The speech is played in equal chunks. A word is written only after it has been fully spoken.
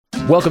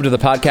Welcome to the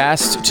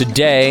podcast.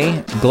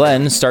 Today,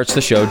 Glenn starts the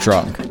show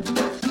drunk. We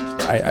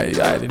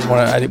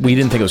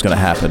didn't think it was going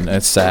to happen.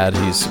 It's sad.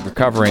 He's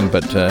recovering,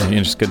 but he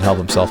just couldn't help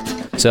himself.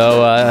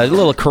 So a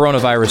little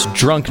coronavirus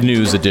drunk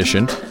news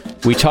edition.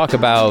 We talk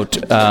about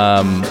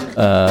the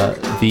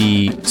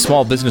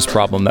small business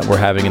problem that we're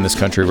having in this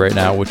country right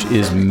now, which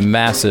is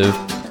massive.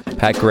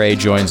 Pat Gray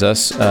joins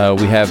us.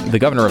 We have the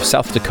governor of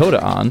South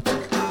Dakota on.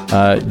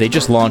 They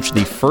just launched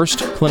the first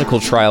clinical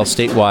trial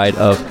statewide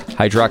of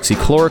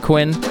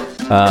hydroxychloroquine,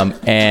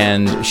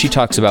 and she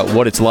talks about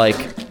what it's like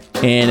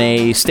in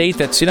a state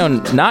that's,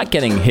 not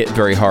getting hit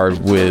very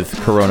hard with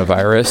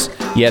coronavirus,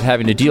 yet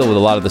having to deal with a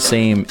lot of the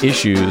same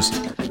issues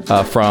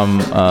from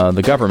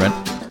the government,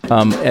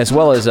 as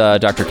well as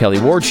Dr.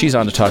 Kelly Ward. She's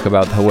on to talk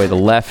about the way the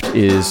left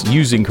is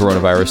using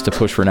coronavirus to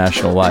push for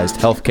nationalized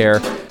health care.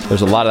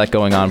 There's a lot of that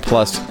going on,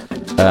 plus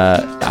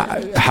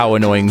how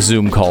annoying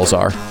Zoom calls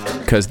are,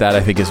 because that,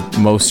 I think, is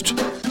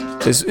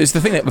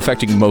the thing that's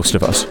affecting most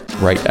of us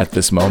right at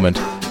this moment.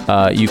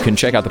 You can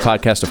check out the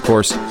podcast, of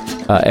course,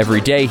 every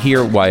day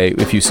here.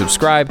 If you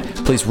subscribe,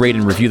 please rate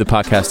and review the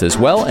podcast as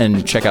well,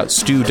 and check out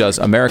Stu Does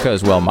America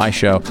as well, my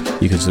show.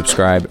 You can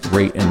subscribe,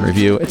 rate, and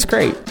review. It's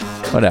great.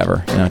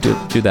 Whatever,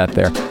 do that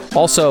there.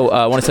 Also,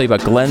 I want to tell you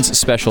about Glenn's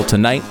special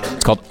tonight.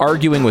 It's called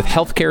Arguing with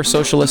Healthcare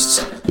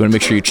Socialists. You want to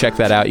make sure you check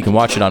that out. You can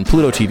watch it on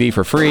Pluto TV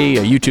for free,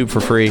 YouTube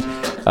for free,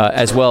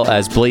 as well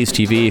as Blaze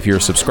TV if you're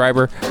a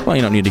subscriber. Well,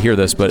 you don't need to hear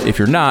this, but if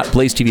you're not,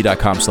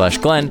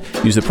 blazetv.com/Glenn.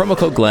 Use the promo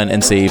code Glenn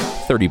and save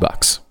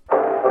 $30.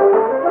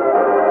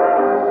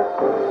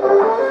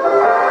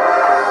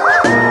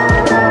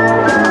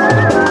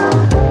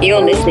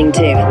 You're listening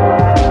to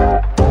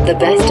the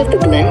best of the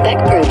Glenn Beck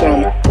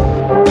program.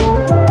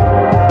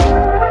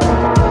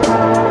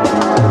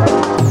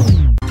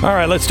 All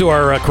right, let's do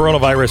our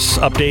coronavirus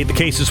update. The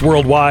cases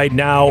worldwide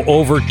now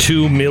over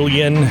 2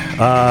 million.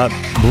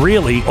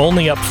 Really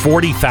only up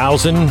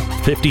 40,000,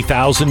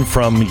 50,000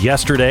 from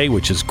yesterday,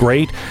 which is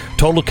great.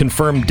 Total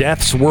confirmed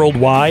deaths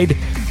worldwide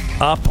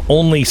up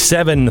only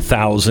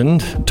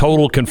 7,000.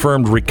 Total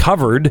confirmed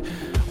recovered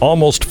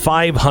almost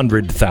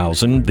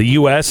 500,000. The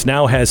U.S.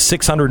 now has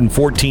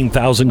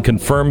 614,000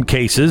 confirmed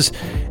cases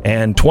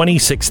and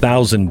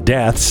 26,000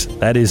 deaths.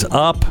 That is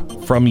up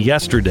from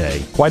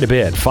yesterday quite a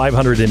bit.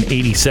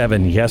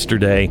 587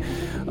 yesterday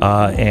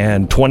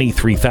and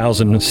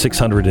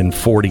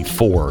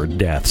 23,644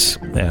 deaths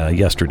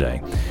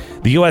yesterday.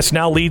 The U.S.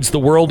 now leads the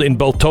world in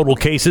both total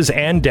cases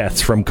and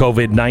deaths from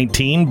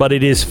COVID-19, but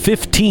it is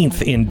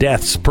 15th in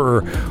deaths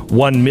per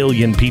 1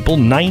 million people,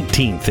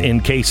 19th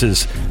in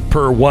cases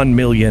per 1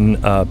 million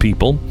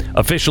people.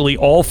 Officially,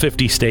 all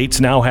 50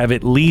 states now have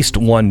at least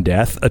one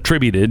death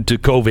attributed to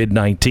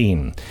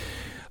COVID-19.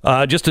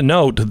 Just a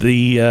note,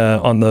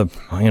 on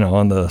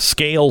the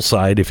scale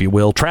side, if you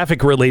will,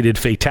 traffic-related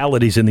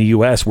fatalities in the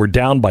U.S. were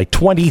down by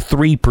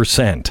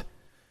 23%.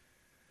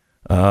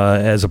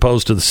 As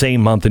opposed to the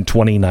same month in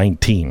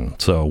 2019.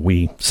 So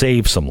we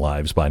saved some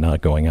lives by not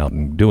going out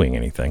and doing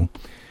anything.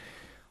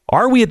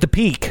 Are we at the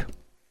peak?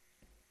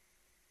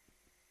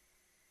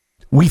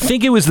 We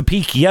think it was the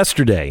peak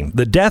yesterday.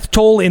 The death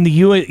toll in the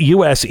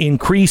U.S.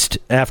 increased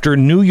after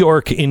New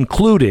York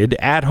included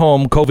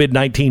at-home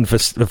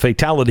COVID-19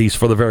 fatalities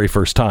for the very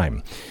first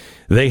time.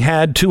 They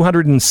had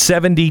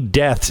 270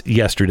 deaths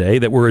yesterday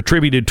that were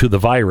attributed to the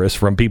virus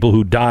from people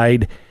who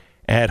died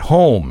at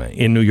home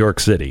in New York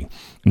City.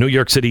 New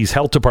York City's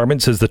health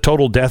department says the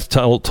total death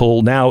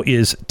toll now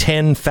is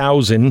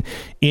 10,000,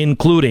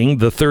 including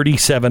the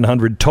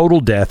 3,700 total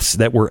deaths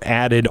that were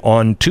added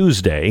on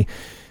Tuesday.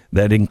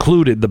 That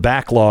included the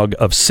backlog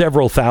of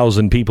several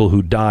thousand people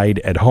who died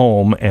at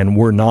home and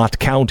were not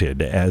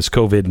counted as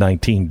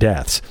COVID-19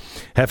 deaths.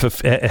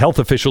 Health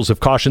officials have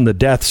cautioned the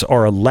deaths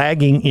are a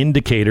lagging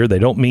indicator. They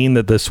don't mean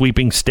that the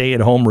sweeping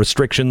stay-at-home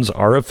restrictions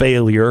are a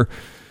failure.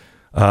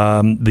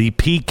 The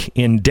peak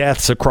in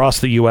deaths across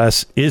the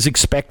U.S. is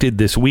expected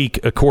this week,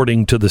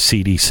 according to the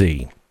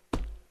CDC.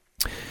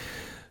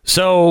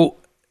 So,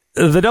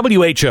 the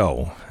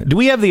WHO. Do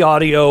we have the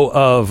audio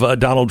of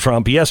Donald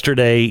Trump?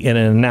 Yesterday, in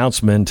an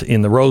announcement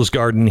in the Rose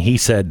Garden, he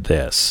said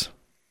this.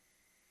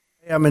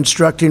 I'm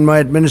instructing my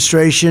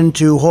administration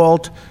to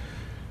halt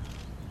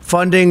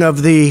funding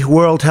of the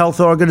World Health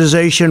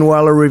Organization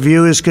while a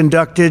review is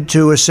conducted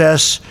to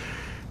assess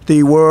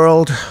the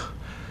World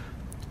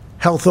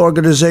Health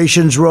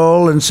Organization's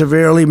role in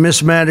severely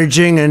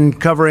mismanaging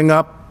and covering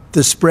up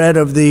the spread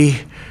of the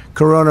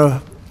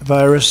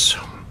coronavirus.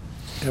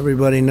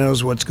 Everybody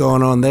knows what's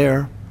going on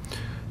there.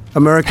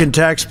 American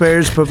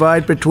taxpayers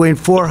provide between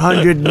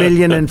 $400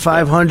 million and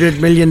 $500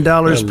 million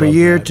per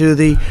year to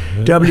the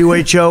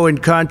WHO. In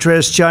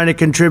contrast, China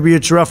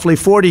contributes roughly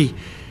 $40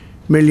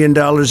 million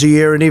a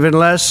year, and even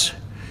less.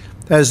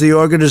 As the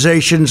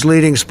organization's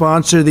leading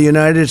sponsor, the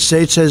United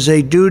States has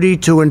a duty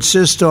to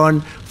insist on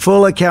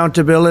full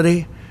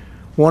accountability.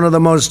 One of the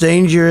most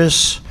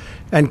dangerous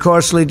and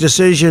costly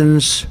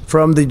decisions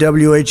from the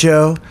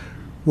WHO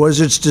was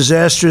its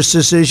disastrous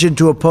decision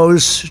to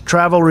oppose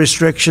travel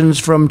restrictions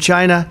from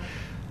China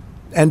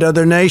and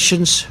other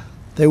nations.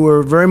 They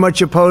were very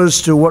much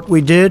opposed to what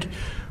we did.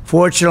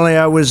 Fortunately,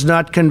 I was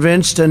not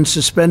convinced and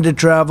suspended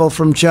travel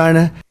from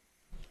China.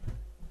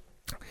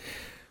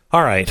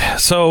 All right,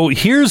 so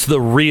here's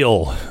the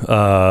real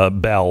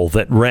bell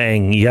that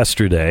rang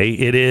yesterday.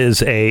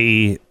 It's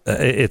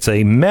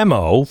a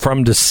memo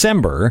from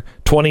December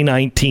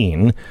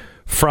 2019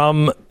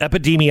 from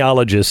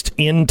epidemiologists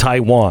in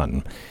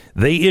Taiwan.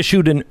 They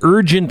issued an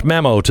urgent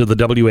memo to the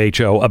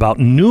WHO about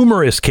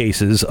numerous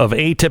cases of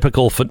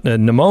atypical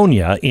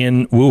pneumonia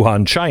in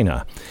Wuhan,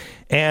 China.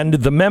 And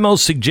the memo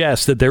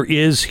suggests that there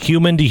is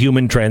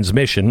human-to-human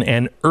transmission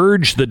and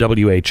urged the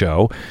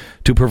WHO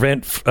to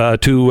prevent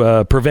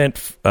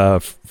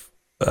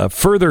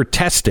further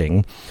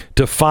testing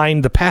to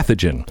find the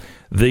pathogen.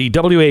 The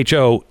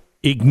WHO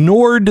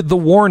ignored the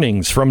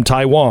warnings from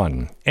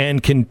Taiwan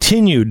and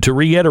continued to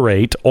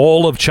reiterate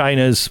all of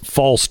China's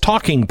false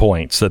talking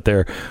points, that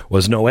there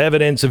was no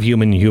evidence of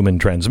human-human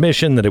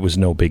transmission, that it was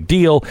no big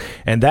deal.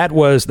 And that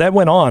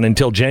went on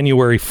until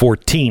January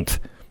 14th.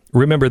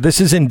 Remember, this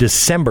is in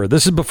December.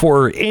 This is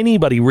before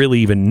anybody really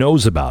even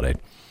knows about it.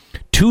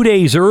 2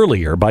 days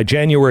earlier, by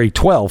January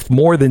 12th,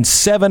 more than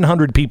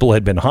 700 people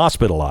had been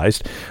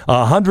hospitalized.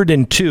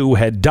 102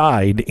 had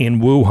died in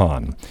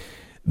Wuhan.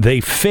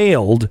 They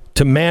failed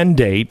to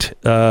mandate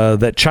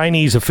that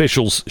Chinese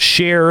officials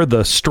share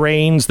the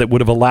strains that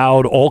would have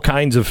allowed all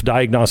kinds of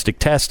diagnostic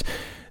tests.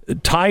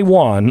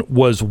 Taiwan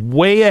was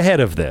way ahead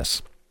of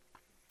this.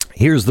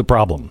 Here's the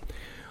problem.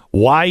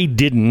 Why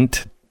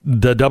didn't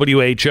the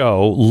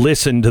WHO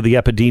listen to the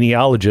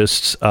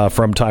epidemiologists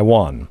from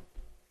Taiwan?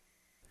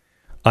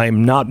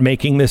 I'm not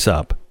making this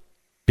up,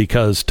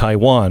 because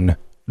Taiwan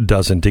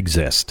doesn't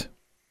exist.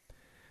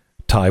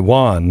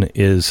 Taiwan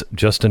is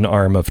just an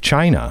arm of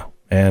China,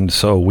 and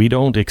so we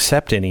don't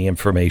accept any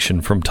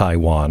information from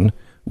Taiwan.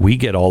 We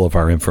get all of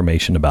our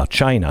information about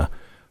China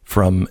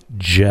from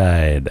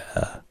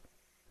Jeddah.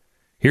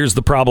 Here's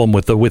the problem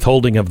with the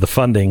withholding of the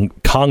funding.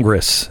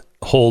 Congress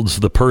holds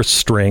the purse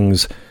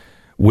strings.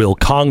 Will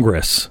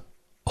Congress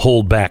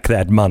hold back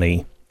that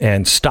money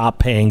and stop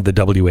paying the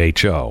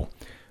WHO?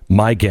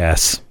 My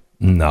guess,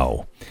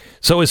 no.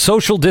 So is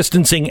social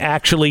distancing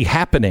actually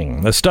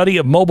happening? A study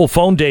of mobile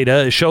phone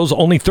data shows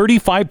only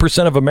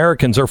 35% of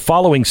Americans are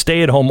following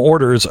stay-at-home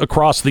orders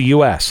across the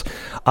U.S.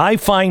 I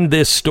find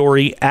this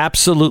story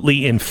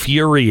absolutely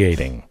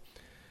infuriating.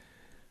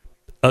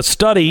 A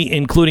study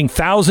including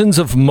thousands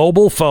of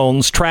mobile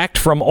phones tracked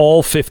from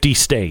all 50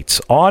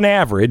 states. On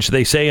average,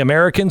 they say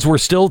Americans were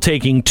still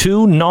taking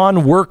 2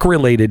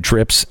 non-work-related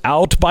trips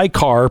out by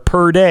car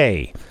per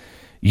day.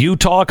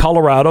 Utah,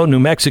 Colorado, New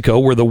Mexico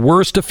were the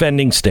worst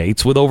offending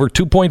states, with over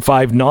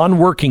 2.5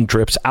 non-working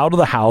trips out of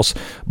the house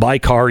by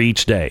car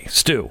each day.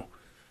 Stu,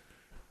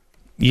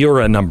 you're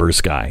a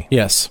numbers guy.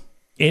 Yes.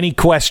 Any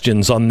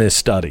questions on this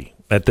study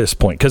at this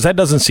point? Because that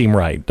doesn't seem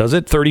right, does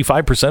it?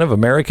 35% of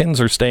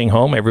Americans are staying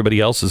home. Everybody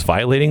else is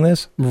violating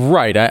this?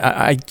 Right.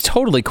 I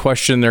totally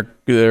question the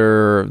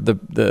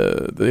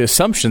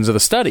assumptions of the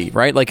study,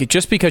 right? Like,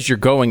 just because you're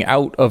going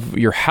out of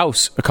your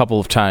house a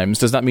couple of times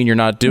does not mean you're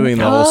not doing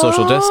the whole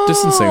social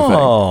distancing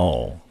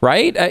thing.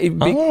 Right?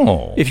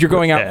 If you're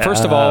going out,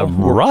 first of all,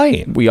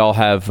 right. We all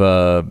have,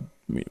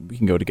 we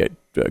can go to get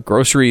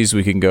groceries.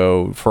 We can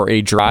go for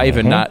a drive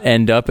and not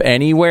end up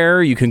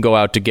anywhere. You can go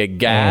out to get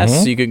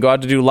gas. You can go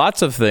out to do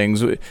lots of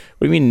things. What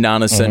do you mean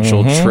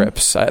non-essential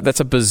trips? That's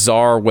a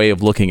bizarre way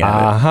of looking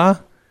at it.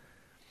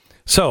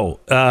 So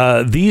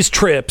these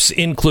trips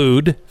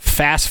include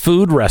fast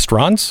food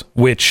restaurants,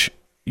 which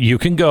you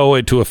can go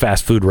into a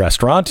fast food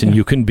restaurant and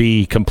you can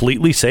be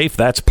completely safe.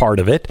 That's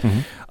part of it.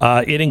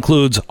 It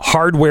includes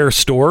hardware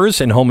stores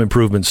and home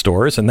improvement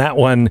stores. And that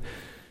one's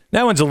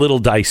a little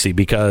dicey,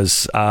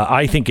 because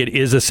I think it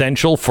is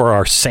essential for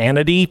our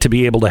sanity to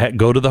be able to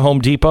go to the Home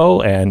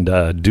Depot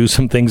and do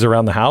some things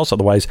around the house.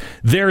 Otherwise,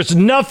 there's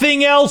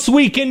nothing else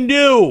we can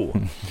do.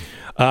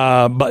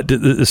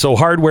 So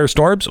hardware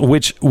stores,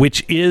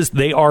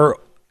 they are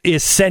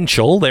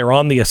essential. They're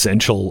on the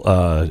essential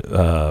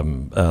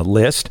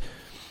list.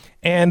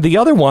 And the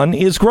other one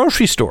is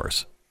grocery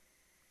stores.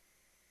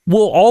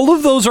 Well, all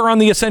of those are on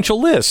the essential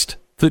list.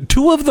 The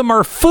 2 of them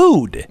are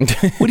food.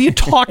 What are you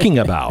talking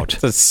about?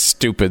 It's a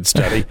stupid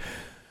study.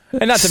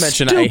 And not to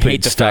mention, I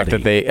hate the fact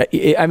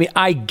that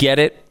I get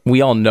it. We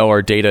all know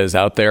our data is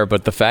out there,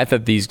 but the fact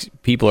that these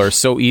people are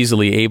so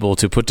easily able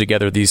to put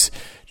together these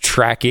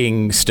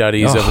tracking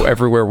studies of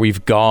everywhere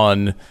we've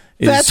gone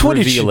is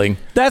revealing.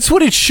 That's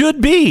what it should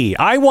be.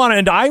 I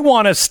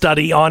want a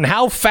study on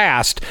how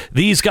fast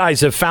these guys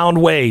have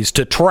found ways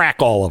to track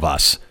all of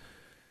us.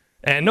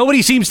 And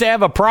nobody seems to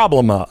have a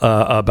problem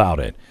about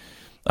it.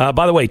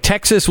 By the way,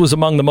 Texas was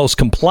among the most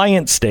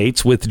compliant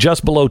states, with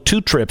just below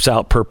 2 trips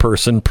out per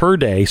person per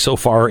day so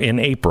far in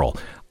April.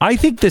 I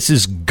think this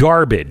is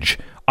garbage.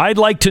 I'd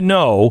like to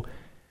know,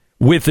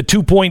 with the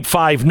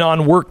 2.5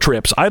 non-work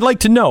trips, I'd like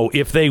to know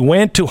if they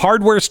went to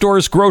hardware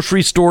stores,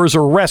 grocery stores,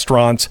 or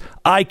restaurants.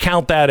 I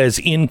count that as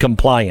in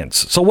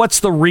compliance. So what's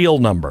the real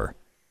number?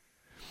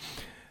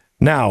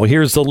 Now,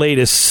 here's the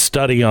latest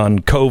study on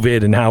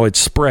COVID and how it's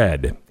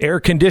spread. Air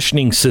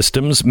conditioning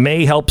systems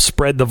may help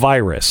spread the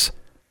virus.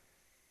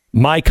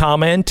 My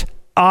comment,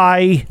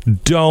 I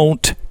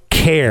don't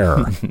care.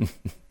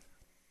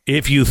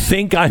 If you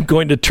think I'm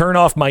going to turn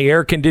off my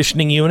air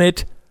conditioning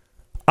unit,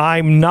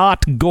 I'm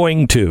not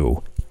going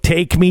to.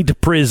 Take me to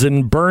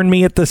prison, burn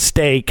me at the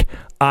stake.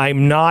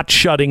 I'm not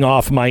shutting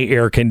off my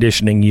air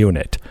conditioning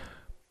unit.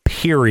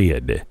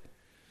 Period.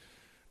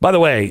 By the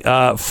way,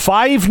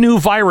 5 new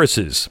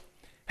viruses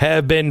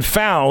have been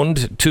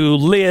found to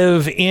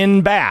live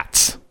in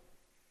bats.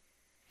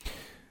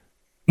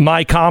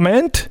 My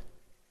comment?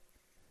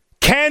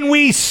 Can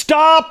we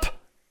stop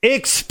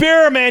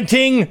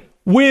experimenting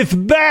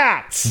with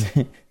bats?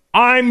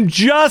 I'm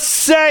just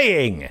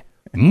saying.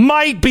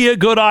 Might be a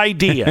good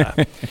idea.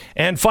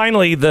 And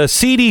finally, the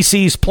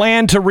CDC's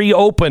plan to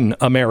reopen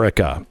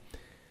America.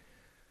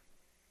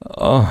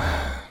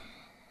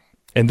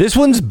 And this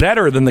one's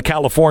better than the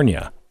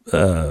California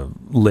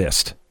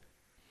list.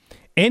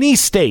 Any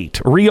state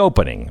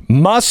reopening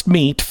must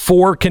meet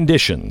 4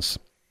 conditions.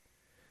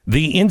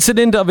 The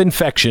incident of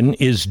infection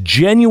is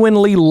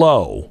genuinely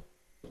low.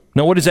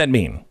 Now, what does that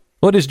mean?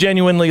 What is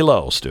genuinely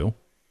low, Stu?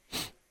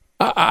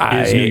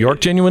 Is New York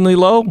genuinely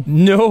low?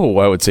 No,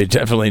 I would say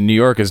definitely New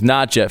York is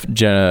not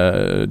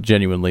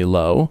genuinely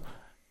low.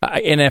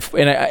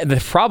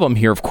 The problem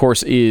here, of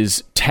course,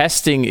 is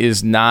testing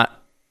is not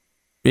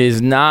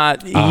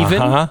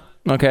even.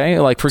 Okay,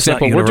 like for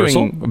example,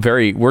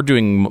 we're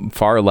doing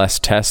far less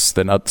tests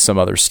than some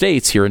other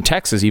states here in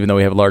Texas, even though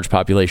we have a large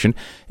population.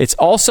 It's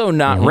also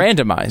not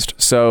randomized,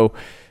 so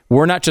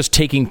we're not just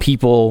taking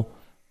people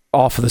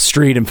off of the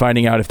street and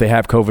finding out if they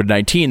have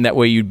COVID-19. That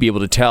way you'd be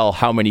able to tell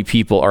how many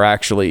people are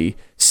actually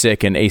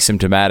sick and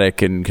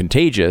asymptomatic and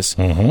contagious.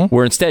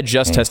 We're instead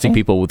just testing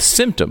people with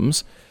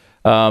symptoms.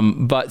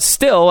 But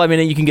still, I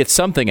mean, you can get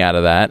something out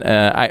of that.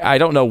 I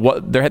don't know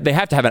what they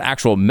have to have an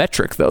actual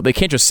metric, though. They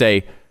can't just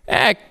say,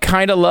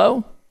 kind of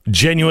low.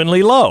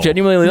 Genuinely low.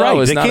 Genuinely low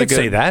right, is they not can't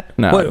say that.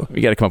 No,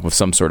 you got to come up with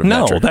some sort of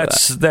metric. No,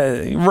 that's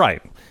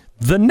right.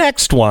 The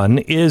next one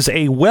is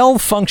a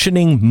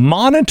well-functioning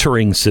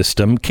monitoring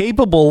system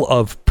capable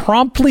of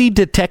promptly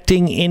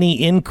detecting any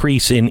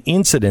increase in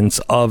incidence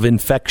of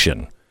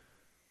infection.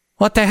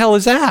 What the hell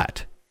is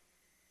that?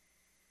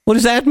 What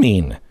does that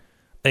mean?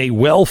 A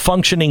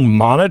well-functioning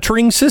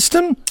monitoring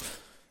system?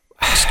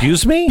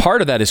 Excuse me? Part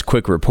of that is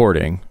quick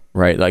reporting,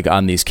 right? Like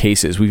on these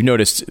cases, we've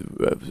noticed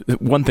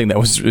one thing that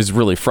is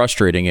really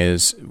frustrating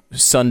is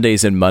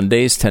Sundays and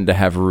Mondays tend to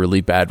have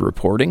really bad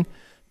reporting,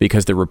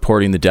 because they're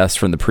reporting the deaths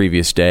from the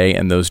previous day,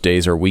 and those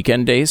days are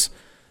weekend days.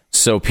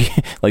 So,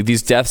 like,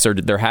 these deaths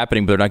they're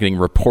happening, but they're not getting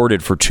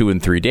reported for 2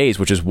 and 3 days,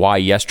 which is why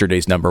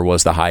yesterday's number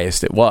was the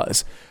highest it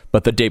was.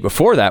 But the day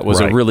before that was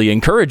a really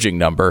encouraging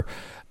number.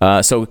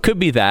 So it could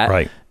be that.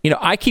 Right. You know,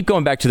 I keep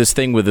going back to this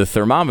thing with the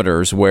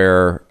thermometers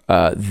where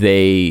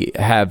they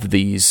have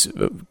these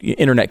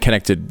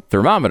internet-connected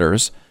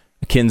thermometers.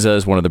 Kinza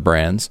is one of the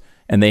brands,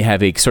 and they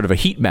have a sort of a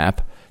heat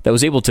map that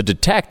was able to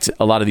detect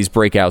a lot of these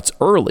breakouts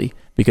early,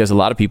 because a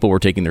lot of people were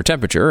taking their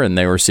temperature and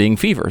they were seeing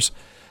fevers.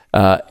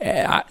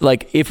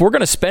 Like, if we're going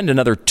to spend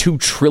another $2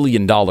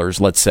 trillion,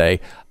 let's say,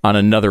 on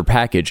another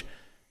package,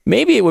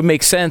 maybe it would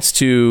make sense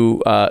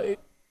to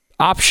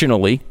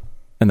optionally,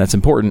 and that's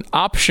important,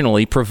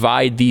 optionally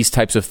provide these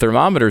types of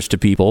thermometers to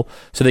people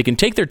so they can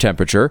take their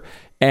temperature,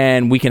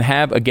 and we can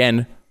have,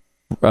 again,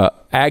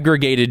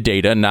 aggregated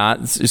data,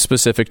 not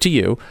specific to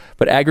you,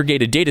 but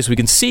aggregated data so we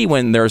can see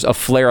when there's a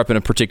flare-up in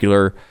a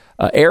particular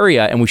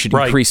area, and we should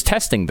increase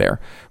testing there,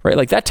 right?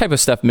 Like, that type of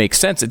stuff makes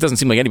sense. It doesn't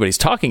seem like anybody's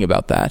talking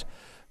about that.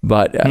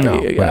 But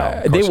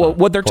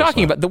what they're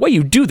talking about, the way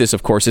you do this,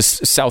 of course, is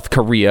South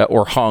Korea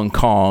or Hong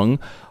Kong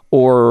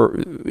or,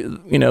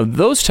 you know,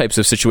 those types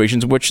of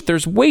situations, which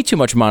there's way too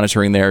much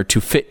monitoring there to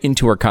fit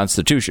into our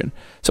Constitution.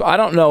 So I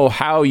don't know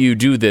how you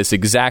do this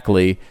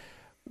exactly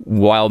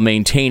while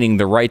maintaining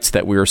the rights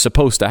that we are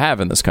supposed to have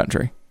in this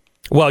country.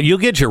 Well, you'll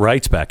get your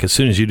rights back as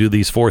soon as you do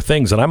these 4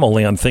 things, and I'm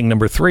only on thing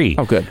number 3.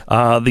 Oh, good.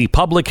 The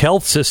public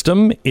health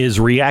system is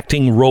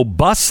reacting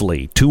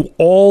robustly to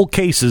all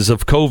cases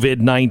of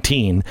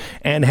COVID-19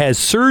 and has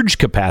surge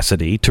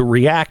capacity to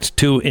react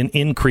to an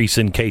increase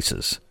in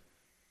cases.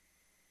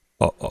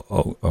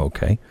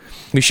 Okay.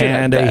 We should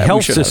and have a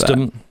health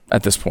system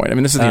at this point. I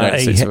mean, this is the United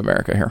States of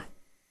America here.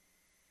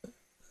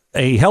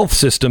 A health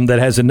system that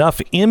has enough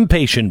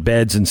inpatient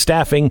beds and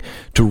staffing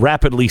to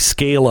rapidly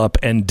scale up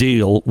and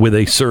deal with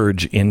a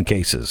surge in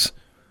cases.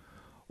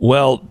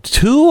 Well,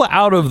 2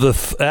 out of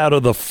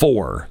the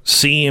 4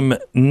 seem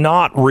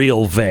not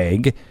real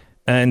vague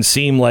and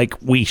seem like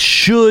we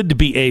should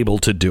be able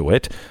to do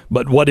it,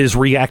 but what is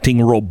reacting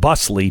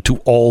robustly to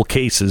all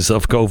cases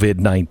of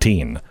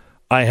COVID-19?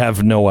 I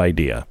have no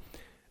idea.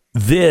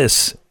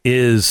 This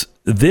is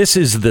the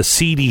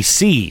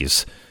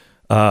CDC's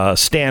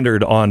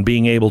standard on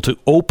being able to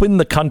open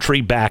the country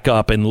back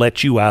up and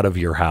let you out of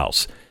your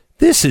house.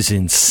 This is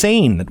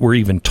insane that we're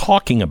even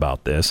talking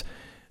about this.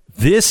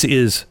 This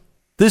is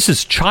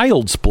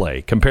child's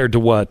play compared to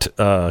what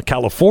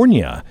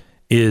California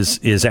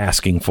is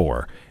asking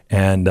for,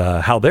 and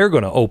how they're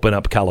going to open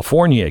up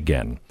California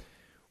again.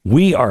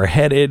 we are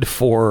headed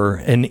for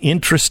an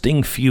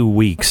interesting few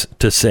weeks,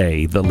 to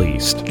say the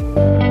least.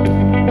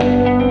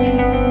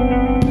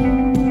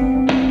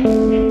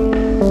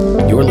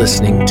 You're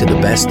listening to the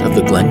best of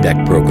the Glenn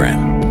Beck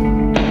program.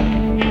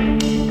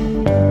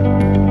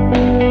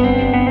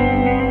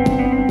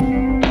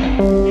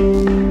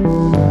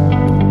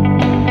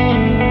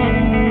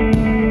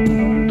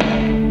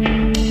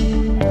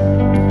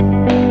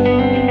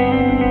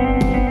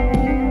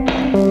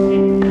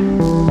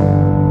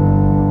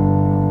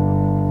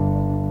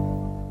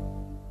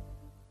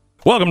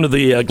 Welcome to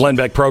the Glenn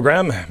Beck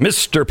program.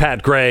 Mr.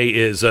 Pat Gray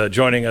is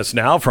joining us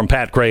now from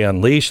Pat Gray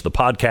Unleashed, the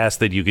podcast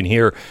that you can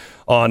hear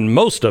on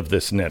most of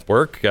this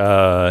network.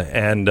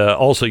 And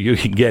also you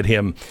can get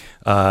him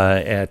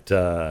at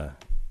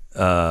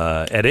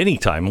any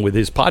time with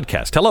his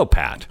podcast. Hello,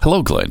 Pat.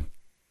 Hello, Glenn.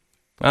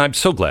 I'm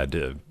so glad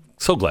to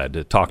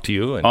talk to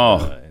you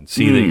and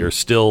see that you're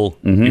still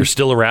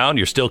around.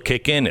 You're still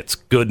kicking. It's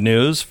good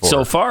news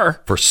so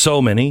far for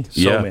so many.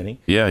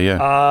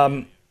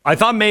 Yeah. I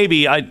thought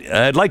maybe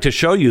I'd like to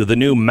show you the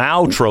new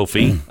Mao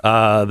Trophy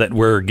that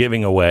we're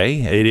giving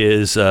away. It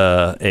is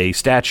a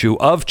statue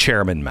of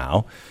Chairman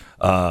Mao.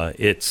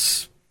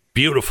 It's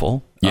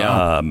beautiful.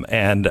 Yeah.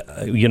 And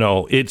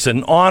it's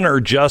an honor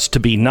just to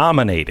be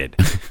nominated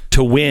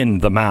to win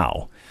the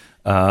Mao.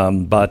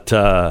 But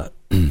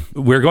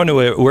we're going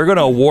to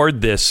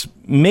award this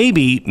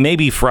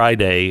maybe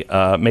Friday,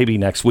 maybe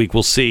next week.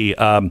 We'll see.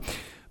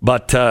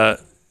 But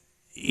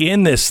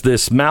in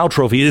this Mao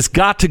Trophy, it's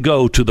got to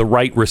go to the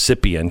right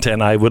recipient,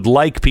 and I would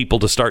like people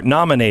to start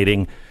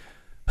nominating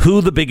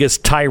who the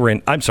biggest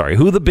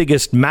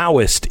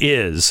Maoist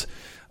is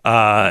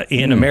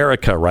in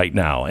America right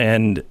now.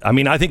 And I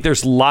mean, I think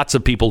there's lots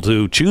of people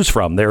to choose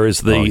from. There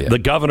is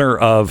the governor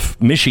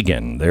of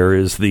Michigan. There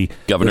is the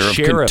governor of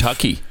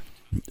Kentucky.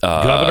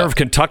 Governor of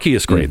Kentucky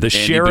is great. The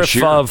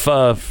sheriff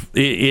of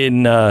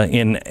in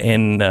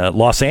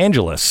Los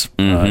Angeles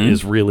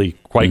is really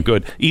quite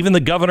good. Even the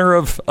governor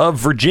of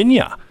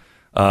Virginia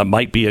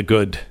might be a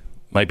good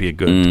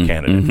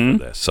candidate for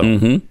this.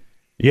 So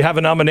you have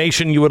a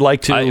nomination you would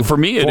like to? For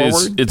me,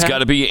 forward, it's got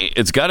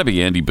to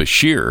be Andy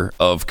Beshear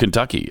of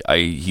Kentucky.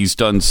 He's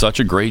done such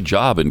a great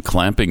job in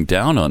clamping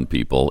down on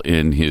people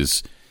in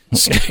his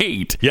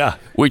state,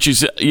 which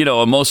is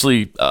a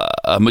mostly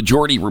a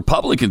majority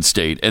Republican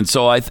state, and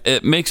so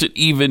it makes it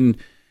even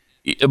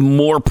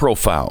more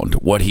profound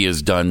what he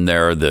has done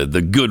there.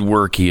 The good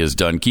work he has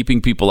done,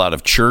 keeping people out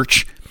of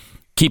church,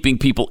 keeping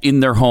people in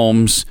their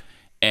homes,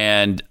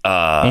 and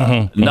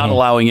not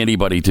allowing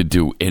anybody to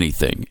do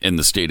anything in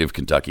the state of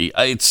Kentucky.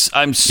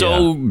 I'm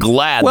so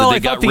glad that they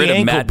got rid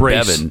of Matt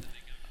Bevin.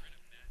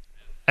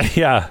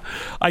 Yeah,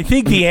 I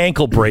think the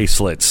ankle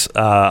bracelets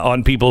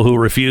on people who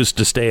refused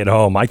to stay at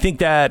home, I think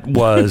that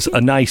was a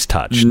nice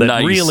touch.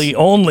 That really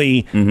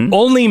only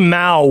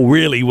Mao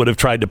really would have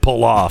tried to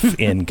pull off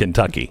in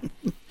Kentucky.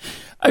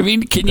 I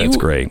mean, that's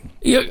great.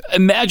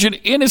 Imagine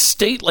in a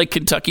state like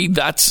Kentucky,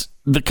 that's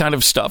the kind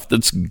of stuff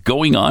that's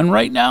going on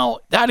right now.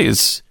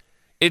 It's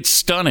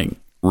stunning,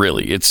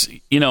 really. It's,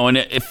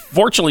 and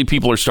fortunately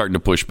people are starting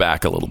to push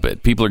back a little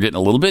bit. People are getting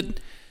a little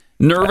bit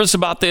nervous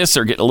about this,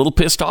 or getting a little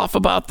pissed off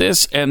about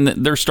this, and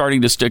they're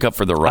starting to stick up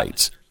for their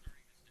rights.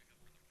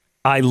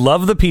 I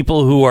love the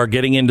people who are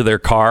getting into their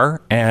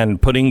car and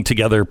putting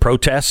together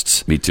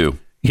protests. Me too.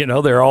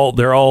 They're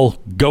all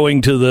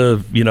going to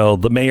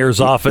the mayor's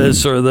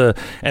office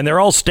and they're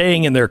all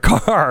staying in their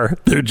car.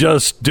 They're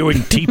just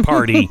doing Tea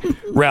Party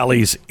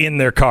rallies in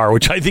their car,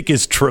 which I think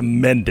is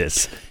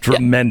tremendous.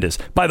 Tremendous.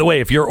 Yeah. By the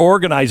way, if you're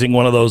organizing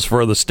one of those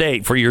for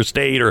your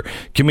state or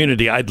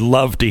community, I'd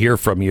love to hear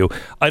from you.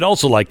 I'd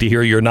also like to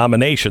hear your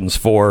nominations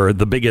for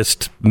the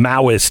biggest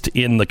Maoist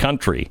in the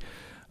country.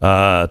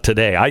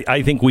 Today,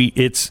 I think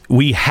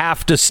we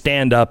have to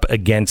stand up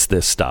against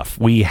this stuff.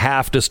 We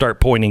have to start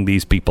pointing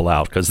these people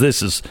out, because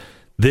this is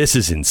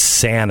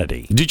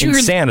insanity. Did you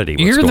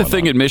hear the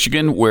thing in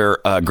Michigan where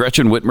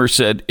Gretchen Whitmer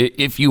said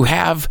if you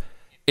have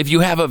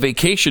a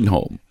vacation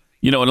home,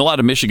 and a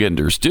lot of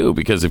Michiganders do,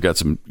 because they've got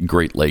some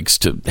Great Lakes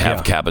to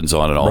have cabins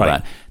on and all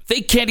that,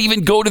 they can't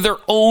even go to their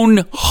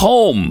own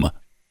home.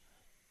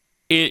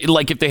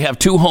 Like if they have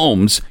two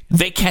homes,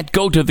 they can't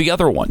go to the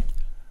other one.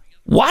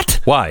 What?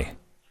 Why?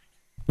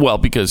 Well,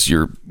 because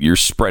you're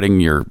spreading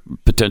your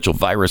potential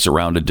virus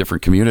around a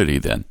different community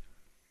then.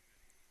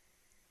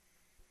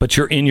 But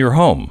you're in your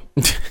home.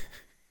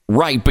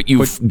 Right, but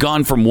you've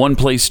gone from one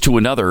place to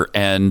another,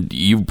 and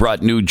you've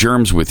brought new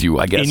germs with you,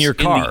 I guess. In your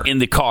car. In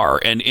the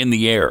car and in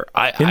the air.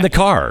 The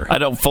car. I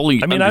don't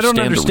fully understand. I don't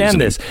understand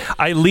this.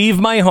 I leave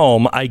my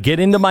home, I get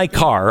into my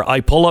car, I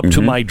pull up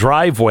to my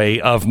driveway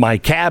of my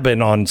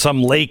cabin on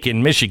some lake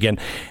in Michigan,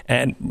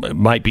 and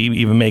might be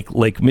even make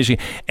Lake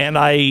Michigan, and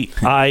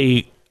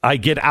I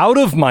get out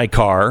of my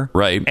car,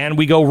 and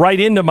we go right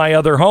into my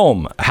other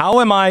home. How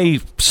am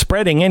I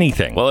spreading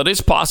anything? Well, it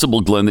is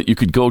possible, Glenn, that you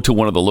could go to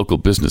one of the local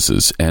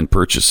businesses and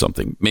purchase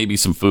something, maybe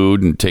some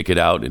food, and take it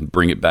out and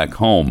bring it back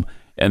home.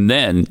 And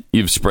then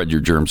you've spread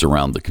your germs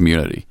around the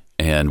community,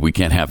 and we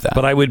can't have that.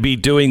 But I would be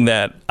doing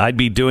that. I'd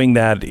be doing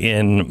that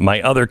in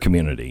my other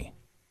community.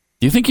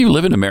 Do you think you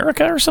live in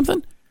America or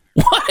something?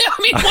 What?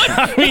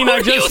 I mean,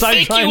 who do you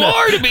think you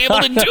are to be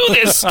able to do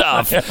this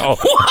stuff?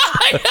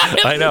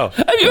 I know.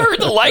 Have you heard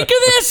the like of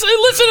this?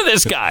 Listen to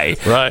this guy.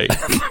 Right.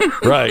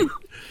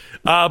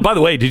 By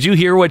the way, did you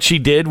hear what she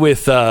did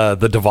with the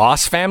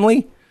DeVos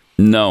family?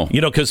 No.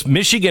 Because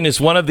Michigan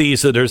is one of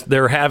these that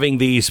they're having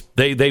these.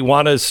 They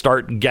want to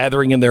start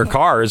gathering in their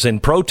cars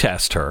and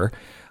protest her,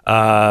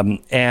 and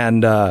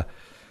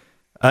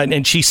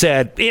she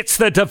said, it's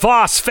the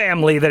DeVos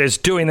family that is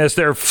doing this.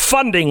 They're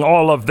funding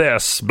all of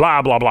this,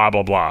 blah, blah, blah,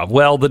 blah, blah.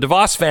 Well, the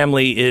DeVos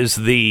family is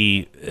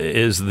the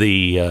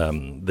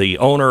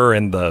owner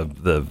and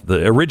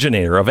the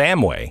originator of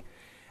Amway.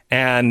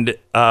 And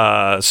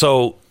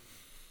so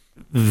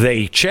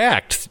they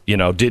checked,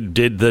 did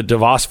the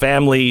DeVos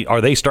family,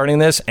 are they starting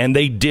this? And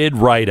they did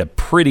write a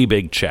pretty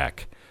big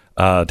check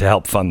to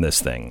help fund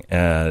this thing.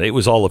 It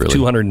was all of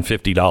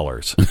 $250.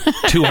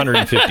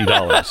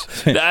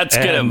 $250. That's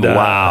good.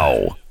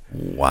 Wow.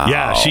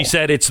 Yeah, she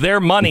said it's their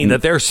money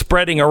that they're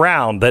spreading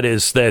around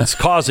that's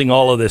causing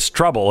all of this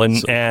trouble, and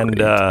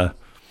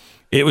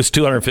it was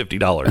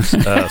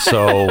 $250.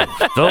 So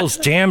those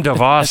damn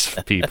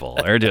DeVos people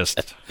are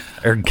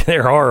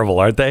they're horrible,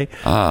 aren't they?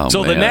 Oh,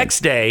 so the next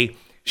day,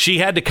 she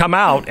had to come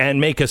out and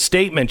make a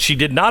statement. She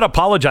did not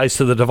apologize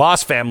to the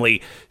DeVos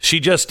family. She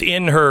just,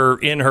 in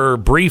her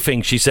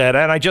briefing, she said,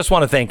 and I just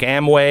want to thank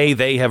Amway.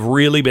 They have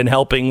really been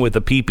helping with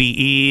the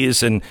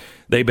PPEs, and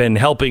they've been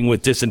helping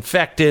with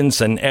disinfectants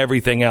and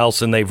everything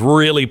else, and they've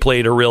really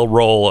played a real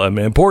role, an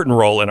important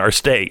role in our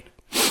state.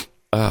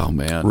 Oh,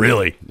 man.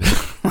 Really?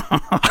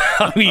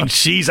 I mean,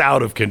 she's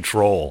out of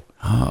control.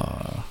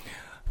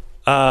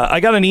 I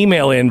got an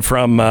email in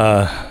from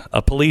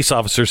a police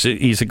officer.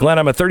 He said, Glenn,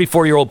 I'm a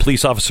 34-year-old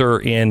police officer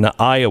in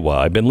Iowa.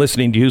 I've been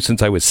listening to you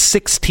since I was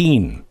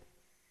 16.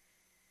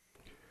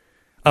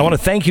 I want to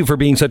thank you for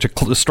being such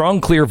a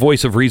strong, clear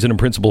voice of reason and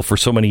principle for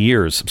so many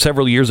years.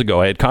 Several years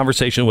ago, I had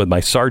conversation with my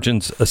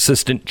sergeant's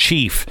assistant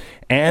chief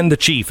and the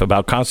chief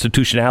about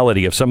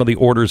constitutionality of some of the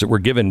orders that were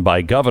given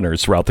by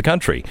governors throughout the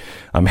country.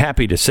 I'm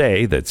happy to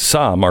say that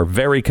some are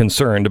very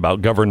concerned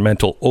about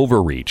governmental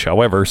overreach.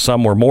 However,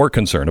 some were more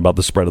concerned about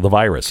the spread of the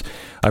virus.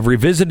 I've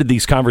revisited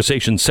these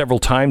conversations several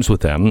times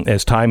with them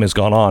as time has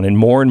gone on, and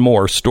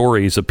more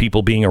stories of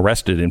people being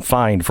arrested and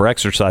fined for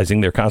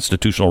exercising their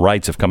constitutional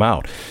rights have come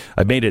out.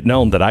 I've made it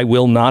known that I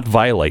will not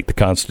violate the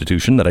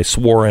Constitution, that I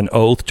swore an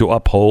oath to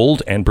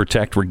uphold and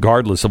protect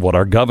regardless of what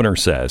our governor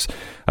says.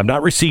 I've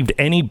not received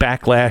any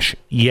backlash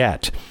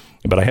yet,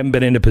 but I haven't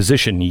been in a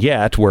position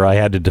yet where I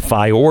had to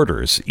defy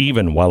orders,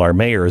 even while our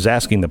mayor is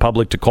asking the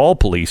public to call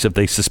police if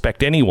they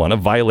suspect anyone of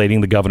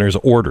violating the governor's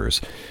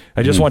orders.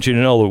 I just want you to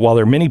know that while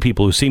there are many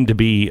people who seem to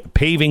be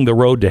paving the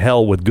road to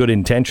hell with good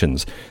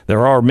intentions,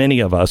 there are many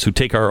of us who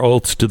take our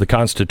oaths to the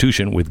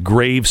Constitution with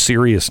grave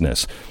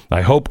seriousness.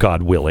 I hope,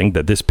 God willing,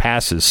 that this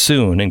passes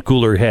soon and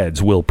cooler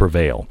heads will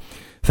prevail.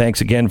 Thanks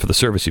again for the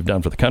service you've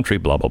done for the country,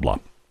 blah, blah, blah.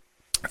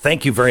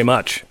 Thank you very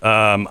much.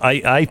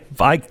 I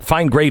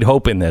find great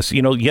hope in this.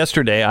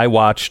 Yesterday I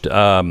watched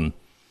Mr.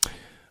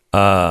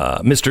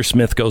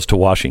 Smith Goes to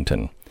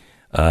Washington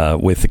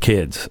with the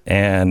kids,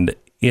 and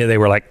they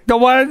were like,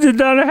 "Why does it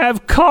not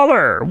have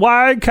color?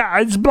 Why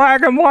it's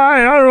black and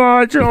white? I don't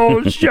watch your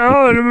old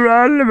show."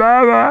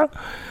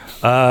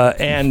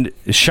 And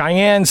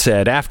Cheyenne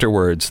said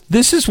afterwards,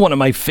 "This is one of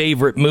my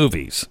favorite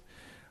movies."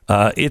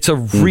 It's a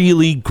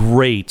really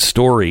great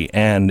story,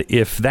 and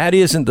if that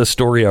isn't the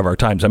story of our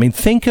times, I mean,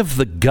 think of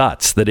the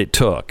guts that it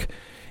took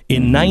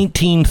in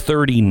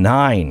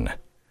 1939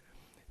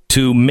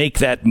 to make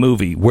that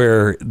movie,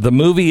 where the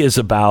movie is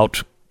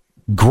about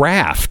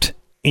graft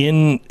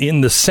in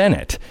the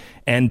Senate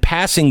and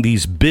passing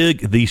these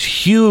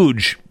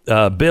huge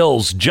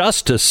bills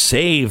just to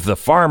save the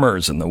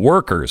farmers and the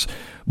workers,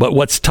 but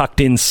what's tucked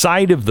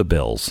inside of the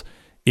bills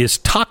is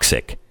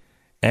toxic.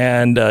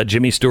 And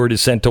Jimmy Stewart is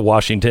sent to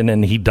Washington,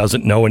 and he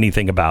doesn't know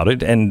anything about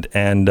it, and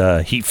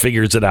he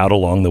figures it out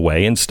along the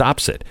way and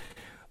stops it.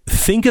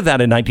 Think of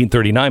that in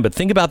 1939, but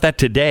think about that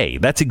today.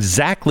 That's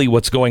exactly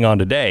what's going on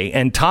today.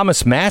 And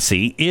Thomas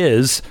Massey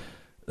is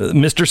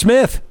Mr.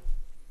 Smith.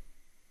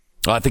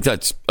 I think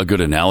that's a good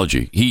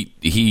analogy.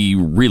 He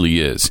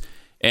really is.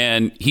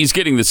 And he's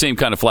getting the same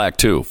kind of flack,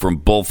 too, from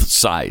both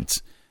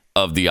sides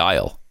of the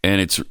aisle. And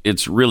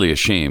it's really a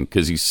shame,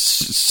 because he's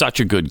such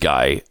a good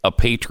guy, a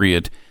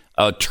patriot,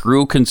 a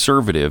true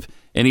conservative,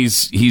 and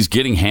he's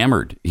getting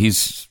hammered.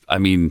 Is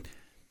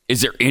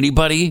there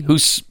anybody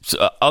who's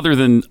other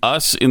than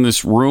us in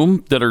this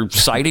room that are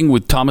siding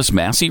with Thomas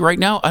Massey right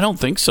now? I don't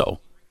think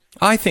so.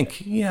 I think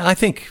are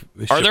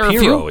Shapiro there a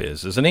few?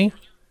 isn't he?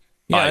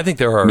 Yeah, I think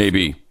there are.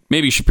 Maybe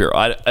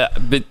Shapiro,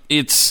 but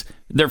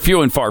they're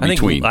few and far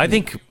between. I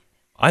think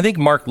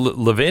Mark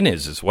Levin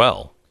is as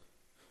well.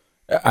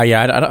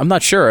 I'm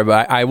not sure,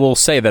 but I will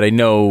say that I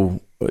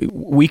know.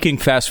 We can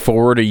fast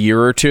forward a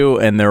year or two,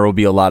 and there will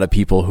be a lot of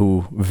people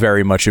who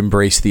very much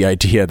embrace the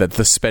idea that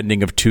the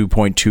spending of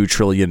 $2.2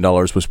 trillion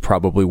was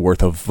probably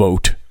worth a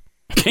vote.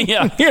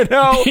 Yeah.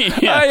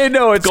 I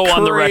know it's Go crazy.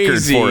 on the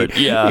record for it.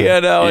 Yeah.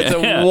 It's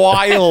a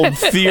wild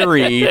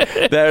theory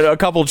that a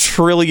couple $1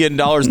 trillion,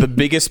 the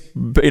biggest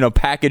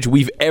package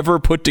we've ever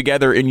put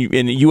together in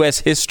U.S.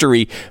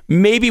 history,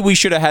 maybe we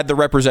should have had the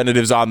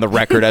representatives on the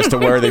record as to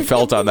where they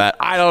felt on that.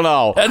 I don't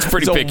know. That's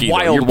pretty picky.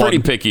 You're pretty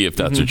picky if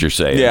that's what you're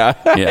saying. Yeah.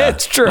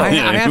 It's true.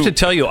 I have to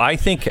tell you, I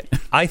think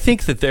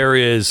that there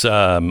is,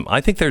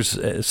 I think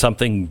there's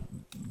something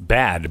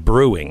bad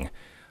brewing,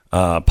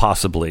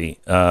 possibly.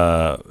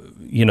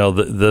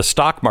 The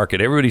stock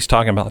market, everybody's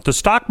talking about the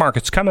stock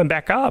market's coming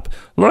back up.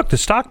 Look, the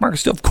stock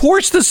market of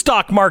course the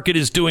stock market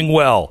is doing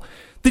well.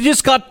 They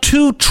just got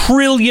 $2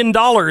 trillion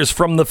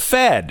from the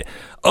Fed.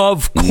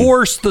 Of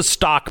course the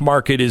stock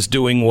market is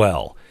doing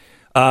well.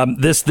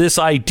 This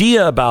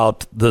idea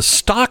about the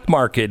stock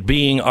market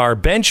being our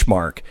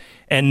benchmark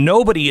and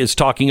nobody is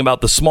talking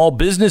about the small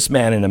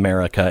businessman in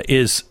America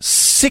is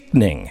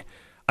sickening.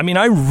 I mean,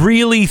 I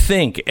really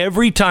think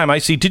every time I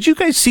see... Did you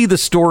guys see the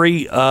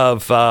story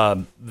of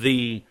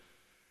the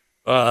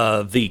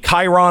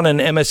Chiron and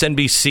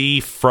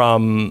MSNBC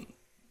from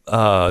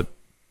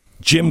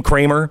Jim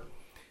Cramer?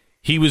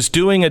 He was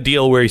doing a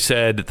deal where he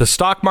said the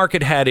stock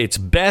market had its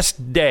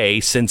best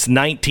day since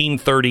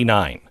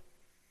 1939.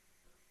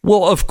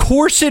 Well, of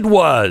course it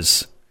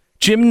was.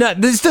 Jim,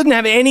 this doesn't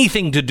have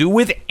anything to do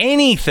with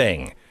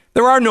anything.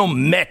 There are no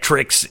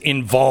metrics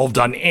involved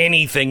on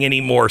anything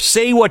anymore.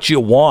 Say what you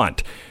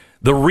want.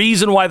 The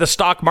reason why the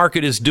stock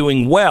market is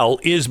doing well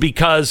is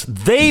because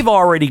they've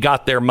already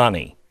got their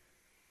money.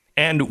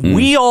 And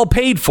we all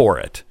paid for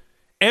it.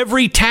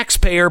 Every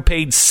taxpayer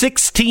paid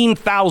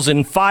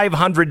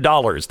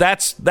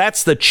 $16,500.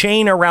 That's the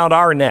chain around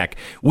our neck.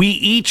 We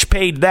each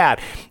paid that.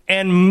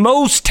 And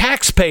most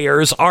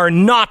taxpayers are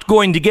not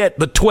going to get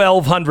the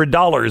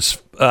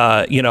 $1,200,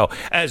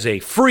 as a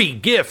free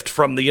gift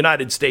from the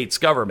United States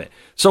government.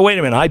 So wait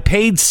a minute, I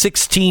paid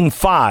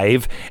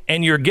 $16,500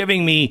 and you're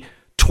giving me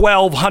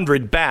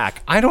 $1,200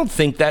 back. I don't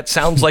think that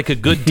sounds like a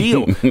good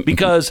deal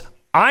because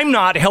I'm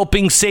not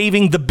helping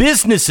saving the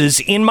businesses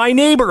in my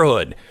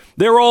neighborhood.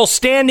 They're all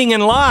standing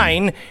in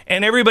line,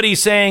 and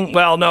everybody's saying,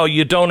 "Well, no,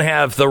 you don't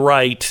have the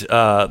right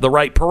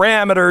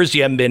parameters.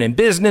 You haven't been in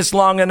business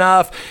long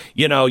enough.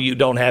 You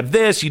don't have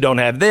this. You don't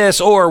have this,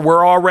 or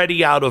we're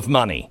already out of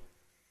money."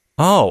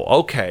 Oh,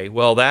 okay.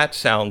 Well, that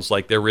sounds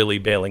like they're really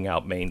bailing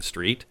out Main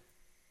Street.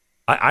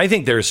 I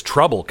think there's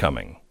trouble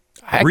coming.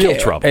 Real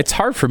trouble. It's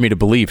hard for me to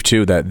believe,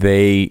 too, that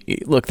they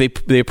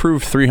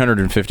approved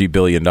 $350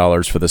 billion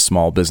for the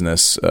small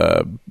business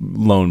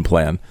loan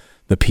plan,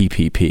 the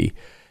PPP.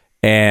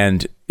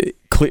 And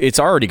it's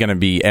already going to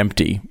be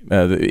empty.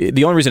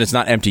 The only reason it's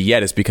not empty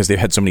yet is because they've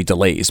had so many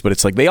delays. But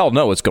it's like they all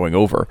know it's going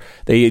over.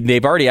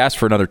 They've already asked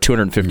for another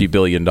 $250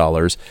 billion,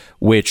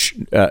 which,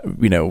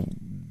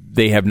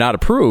 they have not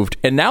approved.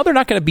 And now they're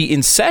not going to be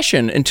in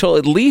session until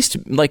at least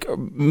like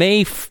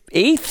May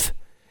 8th.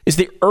 Is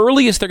the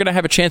earliest they're going to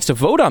have a chance to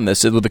vote on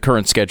this with the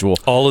current schedule.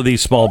 All of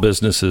these small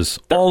businesses,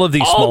 all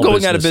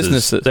going out of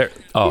business. They're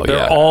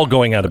all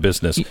going out of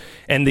business.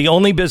 And the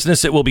only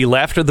business that will be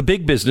left are the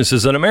big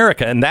businesses in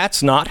America. And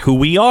that's not who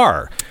we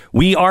are.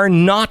 We are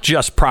not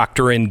just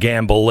Procter &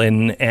 Gamble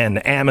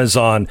and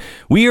Amazon.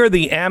 We are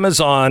the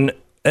Amazon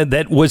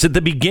that was at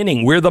the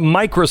beginning. We're the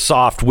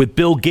Microsoft with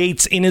Bill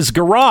Gates in his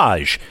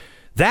garage.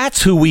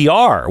 That's who we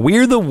are.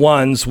 We're the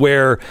ones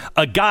where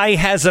a guy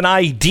has an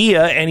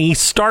idea and he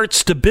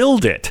starts to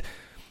build it.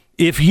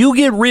 If you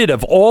get rid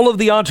of all of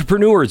the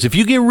entrepreneurs, if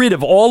you get rid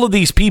of all of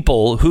these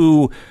people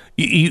who,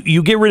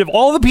 you get rid of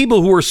all the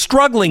people who are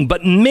struggling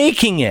but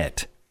making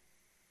it,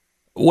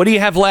 what do you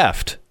have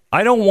left?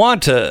 I don't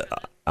want to,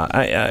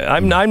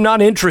 I'm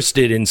not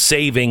interested in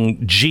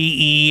saving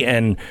GE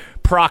and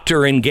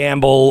Procter &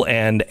 Gamble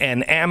and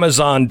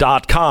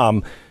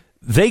Amazon.com.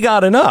 They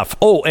got enough.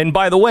 Oh, and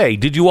by the way,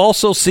 did you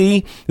also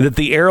see that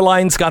the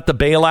airlines got the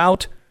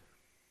bailout?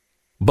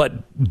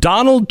 But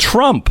Donald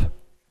Trump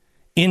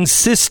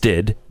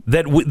insisted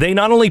that they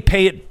not only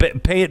pay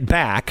it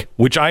back,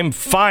 which I'm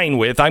fine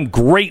with, I'm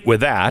great with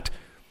that,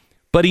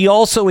 but he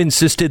also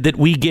insisted that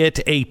we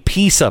get a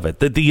piece of it,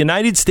 that the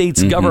United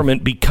States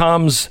government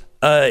becomes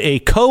a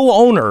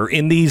co-owner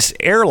in these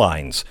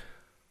airlines.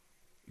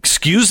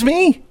 Excuse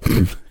me?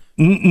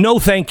 No,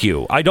 thank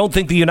you. I don't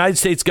think the United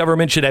States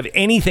government should have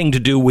anything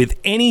to do with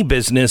any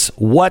business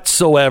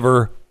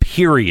whatsoever,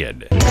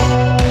 period.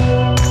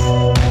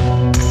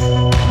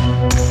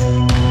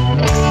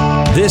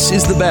 This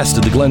is the best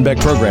of the Glenn Beck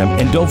program,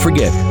 and don't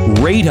forget,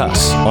 rate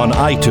us on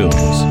iTunes.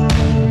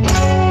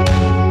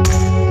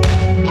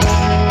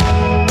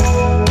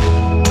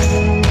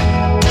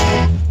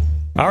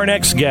 Our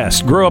next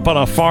guest grew up on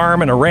a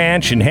farm and a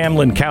ranch in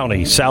Hamlin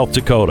County, South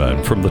Dakota.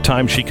 And from the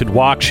time she could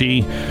walk,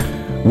 she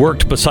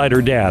worked beside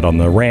her dad on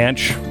the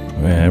ranch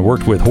and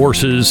worked with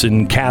horses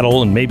and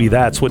cattle, and maybe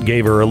that's what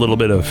gave her a little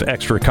bit of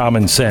extra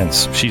common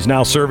sense. She's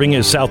now serving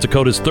as South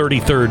Dakota's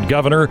 33rd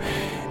governor,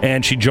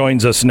 and she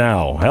joins us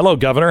now. Hello,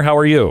 Governor. How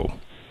are you?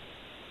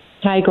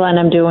 Hi, Glenn.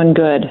 I'm doing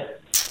good.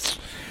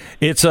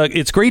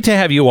 It's great to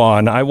have you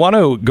on. I want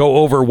to go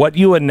over what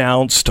you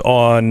announced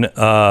on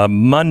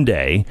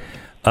Monday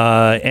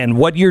and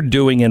what you're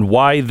doing and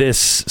why this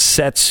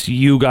sets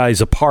you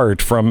guys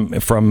apart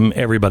from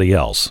everybody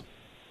else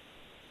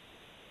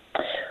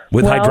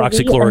with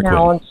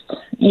hydroxychloroquine.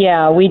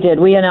 We did.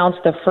 We announced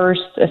the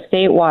first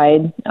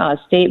statewide,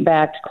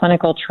 state-backed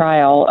clinical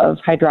trial of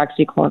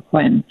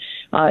hydroxychloroquine.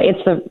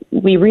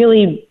 We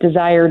really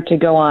desired to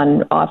go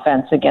on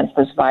offense against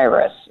this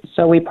virus.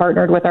 So we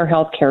partnered with our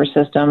healthcare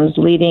systems.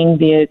 Leading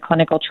the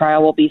clinical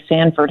trial will be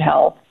Sanford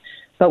Health.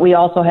 But we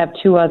also have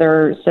two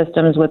other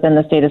systems within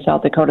the state of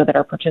South Dakota that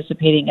are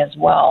participating as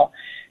well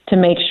to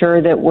make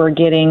sure that we're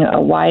getting a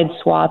wide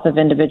swath of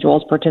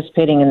individuals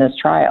participating in this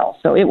trial.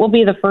 So it will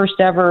be the first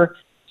ever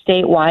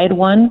statewide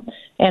one,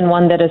 and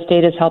one that a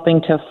state is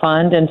helping to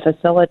fund and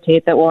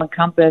facilitate, that will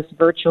encompass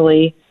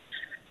virtually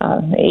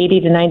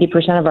 80 to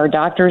 90% of our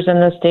doctors in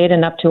the state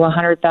and up to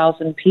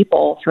 100,000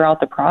 people throughout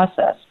the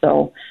process.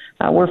 So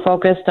we're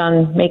focused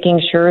on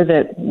making sure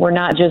that we're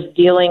not just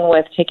dealing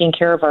with taking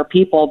care of our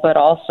people, but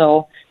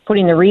also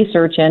putting the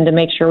research in to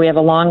make sure we have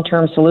a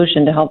long-term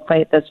solution to help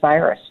fight this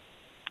virus.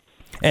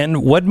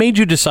 And what made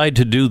you decide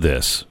to do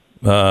this?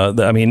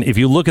 I mean, if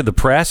you look at the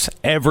press,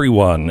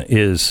 everyone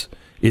is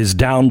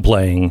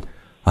downplaying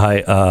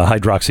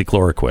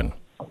hydroxychloroquine.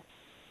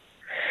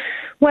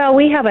 Well,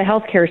 we have a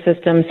healthcare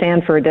system,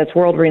 Sanford, that's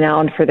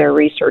world-renowned for their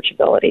research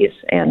abilities,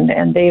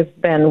 and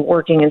they've been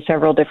working in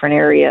several different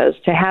areas.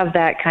 To have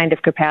that kind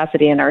of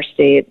capacity in our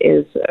state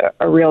is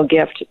a real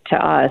gift to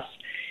us.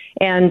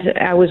 And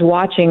I was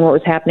watching what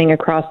was happening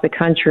across the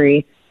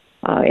country,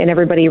 and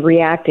everybody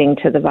reacting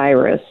to the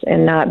virus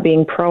and not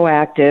being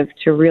proactive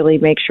to really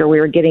make sure we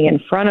were getting in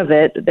front of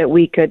it, that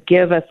we could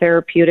give a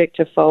therapeutic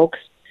to folks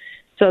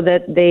so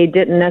that they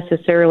didn't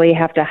necessarily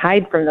have to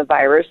hide from the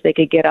virus. They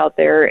could get out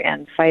there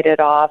and fight it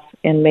off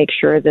and make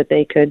sure that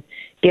they could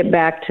get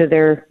back to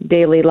their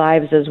daily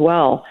lives as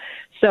well.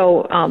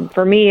 So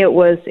for me,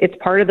 it's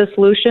part of the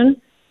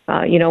solution.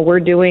 We're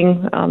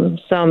doing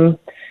some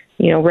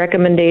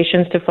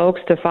recommendations to folks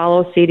to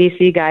follow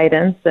CDC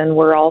guidance, and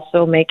we're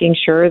also making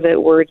sure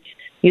that we're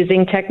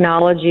using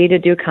technology to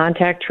do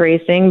contact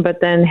tracing,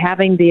 but then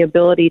having the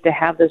ability to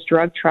have this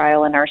drug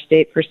trial in our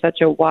state for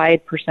such a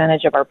wide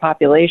percentage of our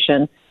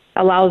population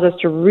allows us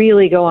to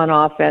really go on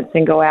offense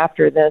and go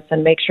after this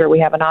and make sure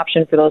we have an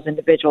option for those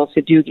individuals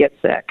who do get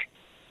sick.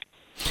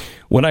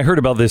 When I heard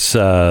about this,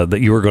 that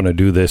you were going to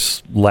do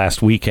this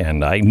last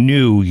weekend, I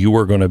knew you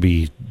were going to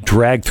be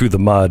dragged through the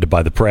mud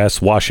by the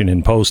press.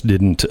 Washington Post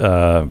didn't,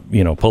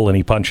 pull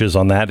any punches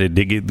on that. It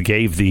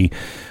gave the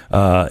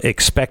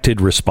expected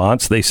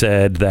response. They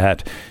said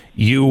that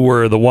you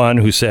were the one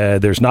who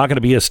said there's not going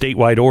to be a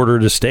statewide order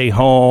to stay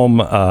home.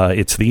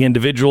 It's the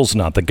individuals,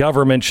 not the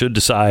government, should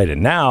decide.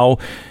 And now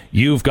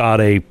you've got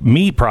a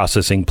meat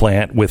processing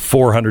plant with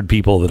 400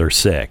 people that are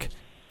sick.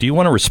 Do you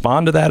want to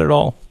respond to that at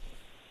all?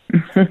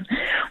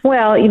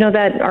 Well,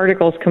 that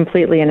article is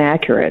completely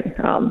inaccurate,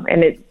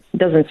 and it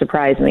doesn't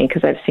surprise me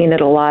because I've seen it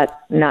a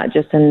lot, not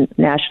just in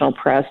national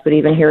press, but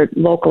even here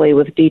locally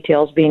with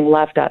details being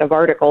left out of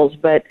articles.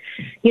 But,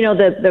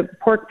 the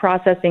pork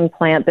processing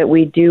plant that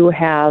we do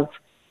have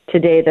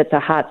today that's a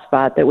hot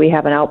spot, that we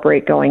have an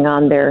outbreak going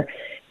on there,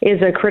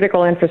 is a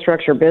critical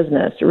infrastructure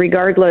business.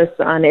 Regardless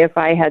on if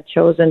I had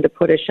chosen to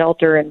put a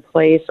shelter in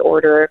place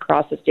order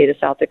across the state of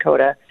South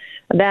Dakota,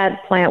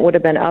 that plant would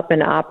have been up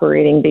and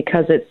operating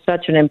because it's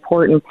such an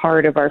important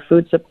part of our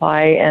food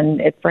supply, and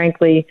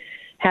frankly,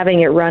 having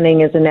it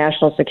running is a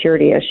national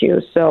security issue.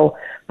 So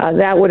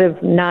that would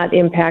have not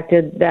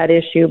impacted that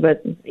issue,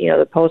 but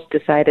the Post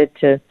decided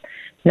to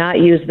not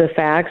use the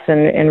facts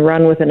and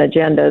run with an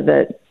agenda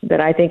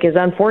that I think is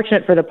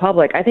unfortunate for the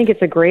public. I think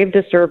it's a grave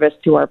disservice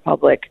to our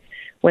public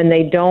when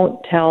they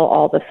don't tell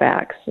all the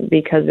facts,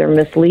 because they're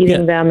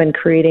misleading them and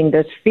creating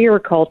this fear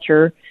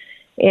culture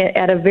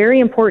at a very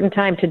important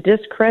time to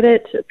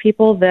discredit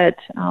people that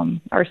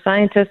are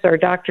scientists, our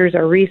doctors,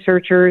 our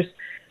researchers,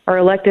 our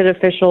elected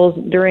officials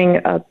during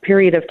a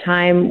period of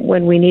time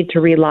when we need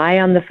to rely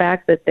on the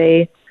fact that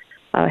they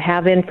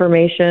have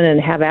information and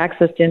have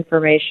access to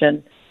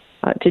information.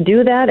 To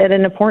do that at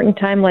an important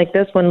time like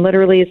this, when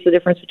literally it's the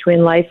difference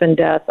between life and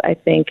death, I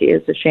think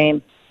is a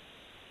shame.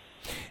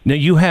 Now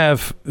you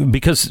have,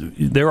 because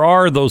there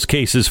are those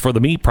cases for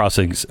the meat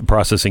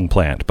processing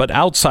plant, but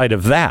outside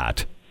of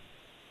that,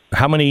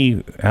 how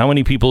many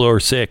people are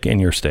sick in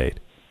your state?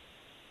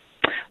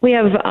 We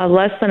have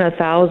less than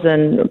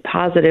 1,000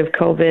 positive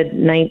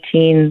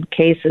COVID-19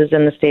 cases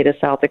in the state of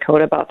South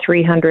Dakota. About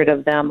 300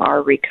 of them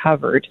are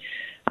recovered,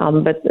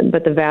 but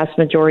the vast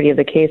majority of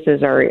the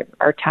cases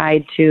are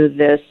tied to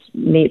this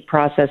meat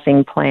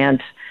processing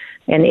plant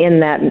and in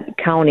that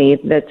county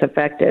that's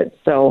affected.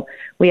 So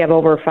we have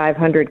over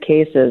 500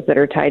 cases that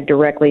are tied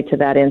directly to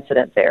that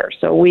incident there.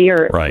 So we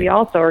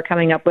also are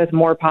coming up with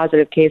more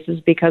positive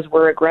cases because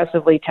we're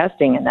aggressively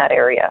testing in that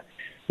area.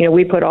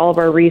 We put all of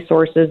our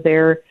resources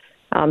there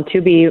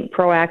to be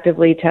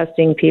proactively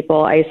testing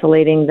people,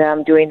 isolating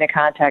them, doing the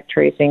contact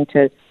tracing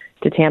to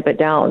tamp it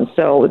down.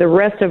 So the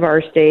rest of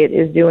our state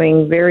is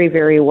doing very,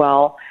 very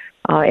well.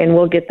 and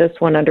we'll get this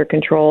one under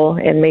control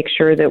and make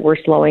sure that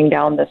we're slowing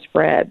down the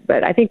spread.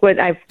 But I think what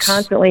I've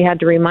constantly had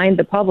to remind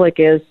the public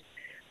is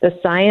the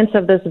science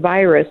of this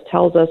virus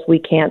tells us we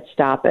can't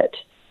stop it.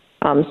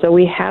 So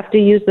we have to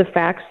use the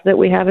facts that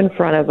we have in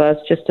front of us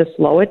just to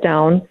slow it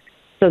down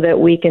so that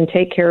we can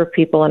take care of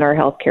people in our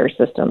healthcare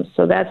systems.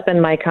 So that's been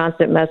my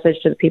constant message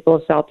to the people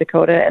of South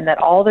Dakota, and that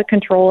all the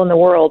control in the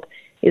world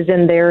is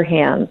in their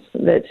hands,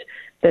 that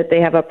they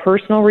have a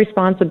personal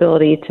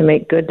responsibility to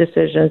make good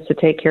decisions to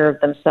take care of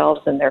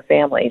themselves and their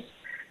families.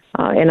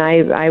 And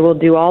I will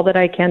do all that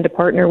I can to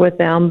partner with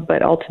them,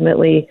 but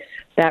ultimately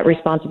that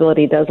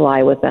responsibility does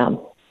lie with them.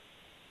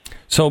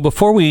 So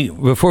before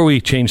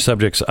we change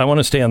subjects, I want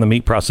to stay on the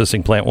meat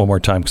processing plant one more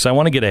time, because I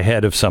want to get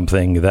ahead of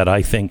something that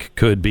I think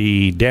could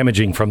be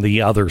damaging from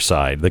the other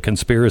side, the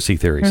conspiracy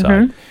theory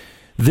side.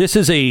 This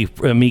is a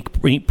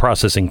meat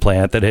processing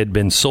plant that had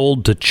been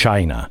sold to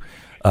China.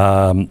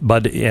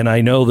 And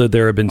I know that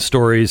there have been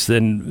stories,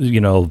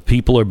 and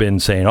people have been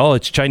saying, "Oh,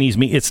 it's Chinese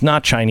meat." It's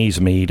not Chinese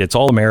meat. It's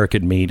all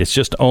American meat. It's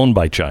just owned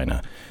by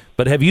China.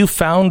 But have you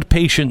found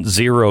patient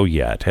zero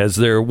yet?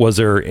 Was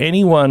there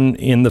anyone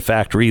in the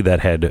factory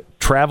that had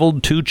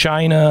traveled to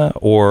China,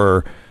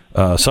 or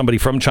somebody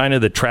from China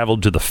that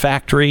traveled to the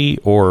factory,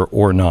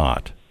 or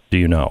not? Do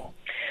you know?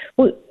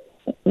 Well,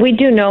 we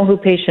do know who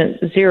patient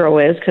zero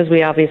is, because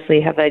we obviously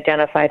have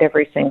identified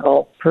every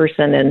single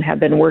person and have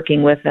been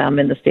working with them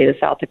in the state of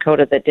South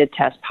Dakota that did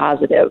test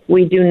positive.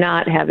 We do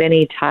not have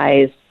any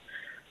ties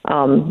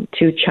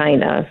to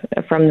China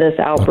from this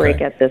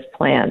outbreak at this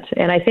plant.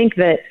 And I think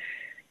that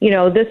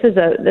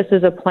this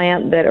is a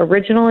plant that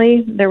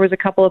originally there was a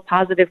couple of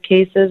positive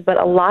cases, but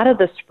a lot of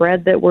the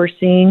spread that we're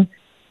seeing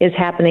is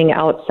happening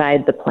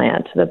outside the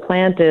plant. The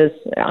plant is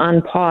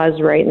on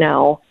pause right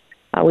now.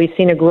 We've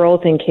seen a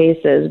growth in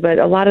cases, but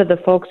a lot of the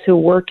folks who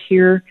work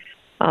here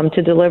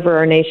to deliver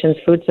our nation's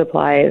food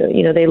supply,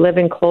 they live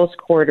in close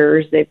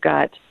quarters. They've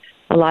got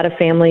a lot of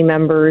family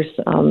members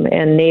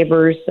and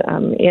neighbors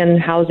in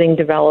housing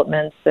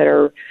developments that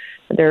are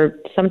they're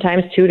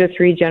sometimes 2 to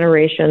 3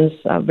 generations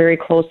very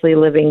closely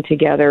living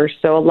together.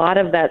 So a lot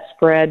of that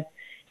spread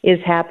is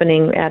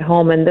happening at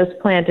home. And this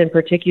plant in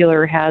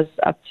particular has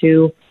up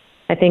to,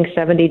 I think,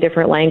 70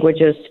 different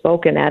languages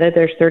spoken at it.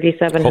 There's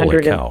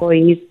 3,700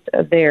 employees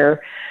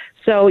there.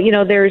 So,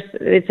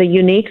 it's a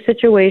unique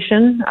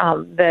situation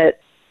that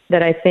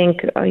I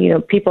think,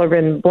 people have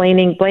been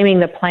blaming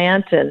the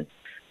plant, and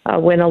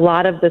when a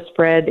lot of the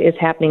spread is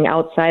happening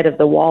outside of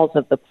the walls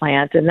of the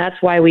plant. And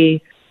that's why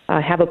we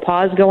have a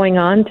pause going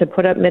on to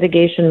put up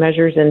mitigation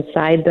measures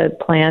inside the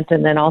plant,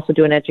 and then also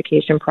do an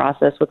education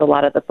process with a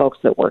lot of the folks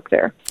that work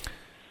there.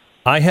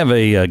 I have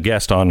a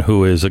guest on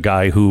who is a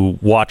guy who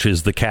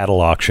watches the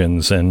cattle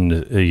auctions,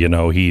 and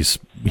he's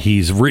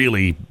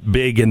really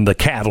big in the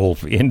cattle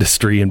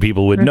industry, and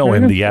people would know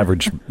him. The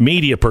average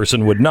media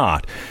person would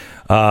not.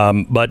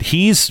 But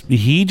he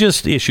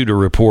just issued a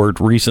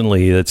report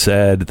recently that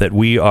said that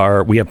we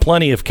have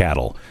plenty of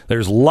cattle.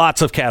 There's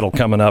lots of cattle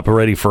coming up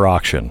ready for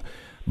auction,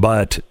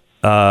 but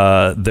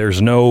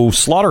there's no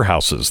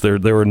slaughterhouses.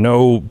 There are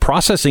no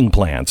processing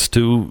plants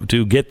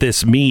to get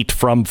this meat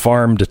from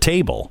farm to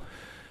table.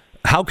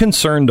 How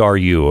concerned are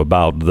you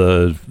about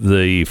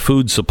the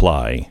food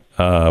supply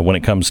when it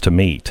comes to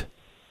meat?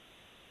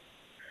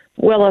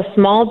 Well, a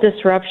small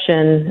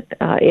disruption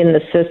in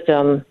the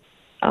system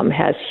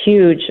has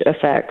huge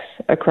effects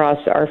across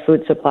our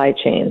food supply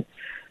chain.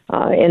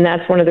 And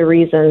that's one of the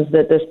reasons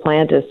that this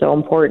plant is so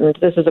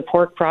important. This is a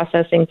pork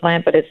processing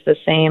plant, but it's the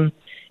same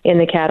in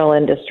the cattle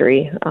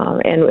industry,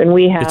 and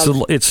we have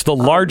it's the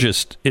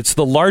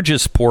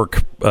largest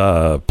pork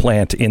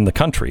plant in the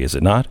country, is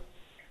it not?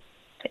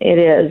 It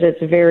is.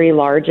 It's very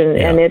large,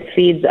 and it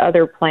feeds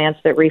other plants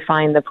that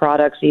refine the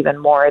products even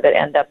more that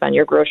end up on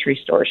your grocery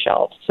store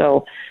shelves.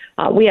 So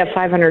we have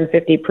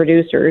 550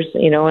 producers,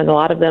 and a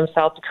lot of them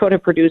South Dakota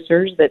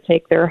producers that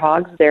take their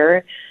hogs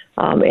there,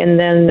 and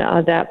then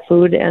that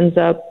food ends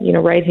up,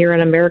 right here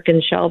on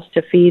American shelves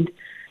to feed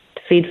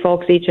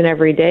folks each and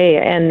every day.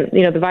 And,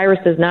 the virus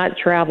does not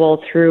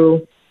travel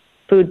through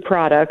food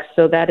products.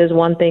 So that is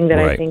one thing that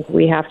I think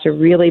we have to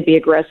really be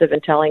aggressive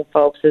in telling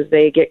folks as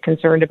they get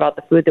concerned about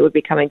the food that would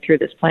be coming through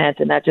this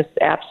plant. And that just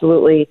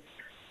absolutely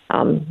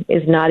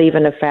is not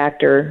even a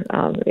factor.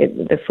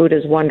 The food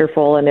is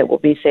wonderful, and it will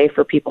be safe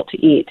for people to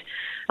eat.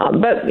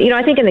 But,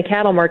 I think in the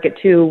cattle market,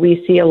 too,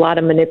 we see a lot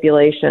of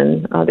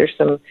manipulation. There's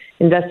some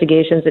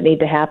investigations that need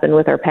to happen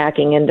with our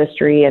packing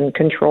industry and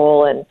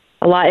control, and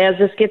a lot as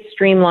this gets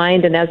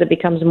streamlined and as it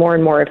becomes more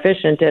and more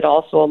efficient, it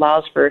also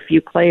allows for a few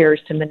players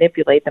to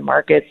manipulate the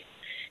markets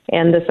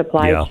and the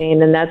supply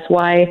chain. And that's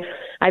why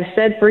I've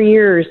said for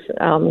years,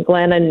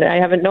 Glenn, and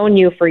I haven't known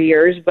you for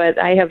years, but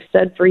I have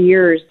said for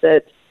years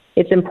that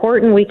it's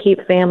important we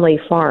keep family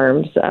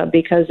farms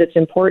because it's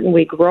important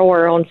we grow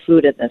our own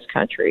food in this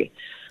country.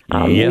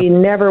 We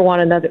never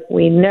want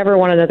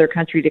another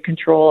country to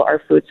control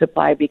our food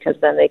supply, because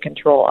then they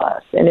control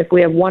us. And if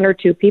we have one or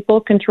two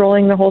people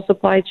controlling the whole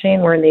supply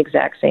chain, we're in the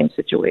exact same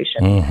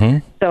situation. Mm-hmm.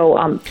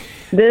 So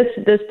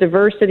this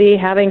diversity,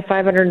 having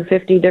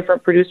 550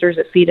 different producers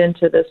that feed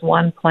into this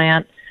one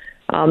plant,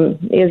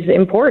 is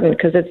important,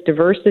 because it's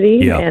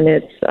diversity, and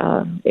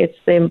it's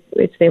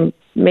the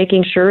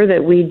making sure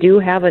that we do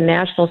have a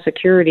national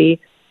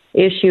security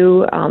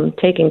issue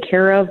taken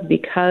care of,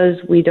 because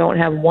we don't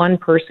have one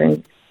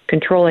person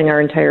controlling our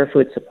entire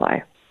food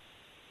supply.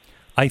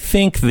 I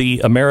think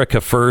the America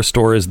First,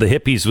 or as the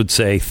hippies would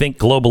say, think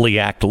globally,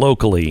 act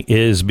locally,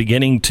 is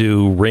beginning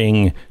to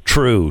ring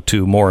true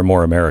to more and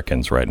more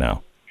Americans right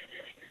now.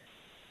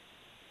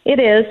 It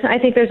is. I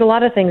think there's a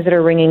lot of things that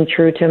are ringing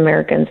true to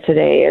Americans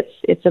today.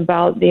 It's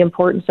about the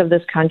importance of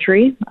this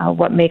country,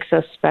 what makes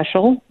us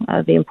special,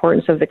 the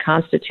importance of the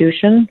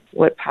Constitution,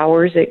 what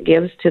powers it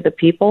gives to the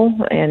people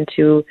and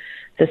to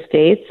the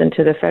states and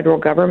to the federal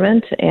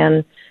government.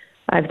 And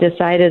I've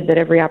decided that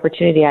every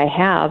opportunity I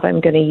have,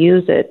 I'm going to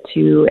use it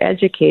to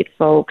educate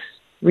folks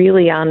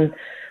really on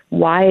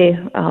why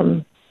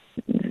the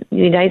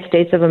United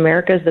States of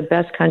America is the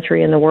best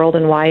country in the world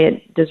and why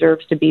it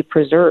deserves to be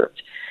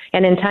preserved.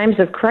 And in times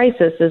of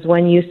crisis is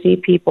when you see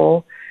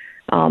people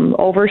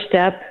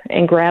overstep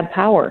and grab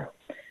power.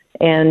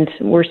 And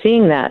we're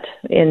seeing that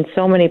in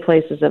so many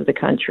places of the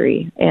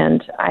country.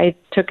 And I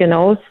took an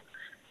oath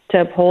to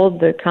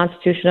uphold the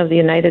Constitution of the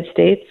United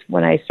States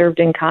when I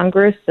served in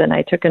Congress, and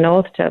I took an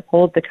oath to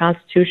uphold the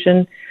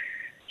Constitution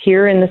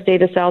here in the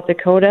state of South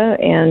Dakota,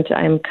 and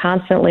I'm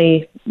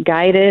constantly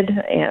guided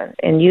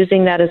and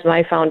using that as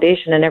my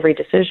foundation in every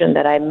decision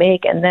that I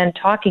make, and then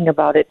talking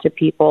about it to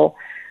people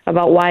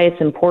about why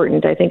it's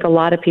important. I think a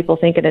lot of people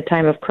think in a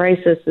time of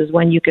crisis is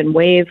when you can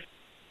wave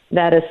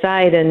that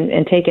aside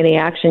and take any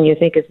action you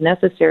think is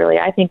necessary.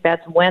 I think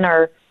that's when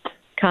our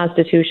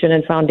Constitution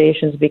and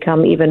foundations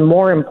become even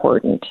more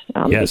important,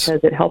 because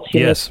it helps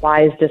you make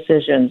wise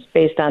decisions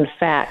based on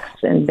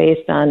facts and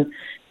based on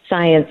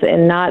science,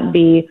 and not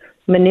be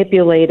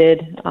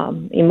manipulated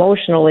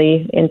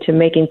emotionally into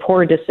making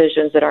poor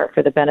decisions that aren't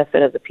for the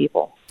benefit of the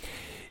people.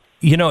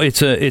 You know,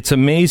 it's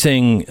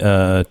amazing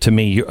to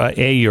me.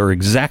 You're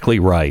exactly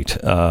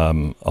right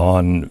on,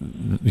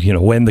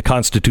 when the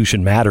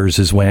Constitution matters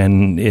is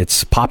when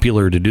it's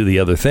popular to do the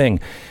other thing.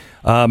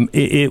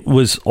 It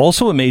was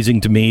also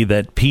amazing to me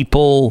that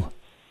people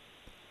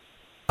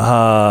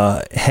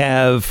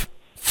have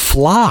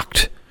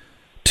flocked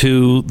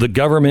to the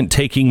government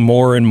taking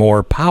more and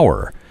more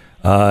power,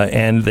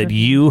 and that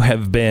you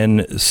have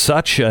been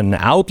such an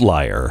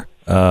outlier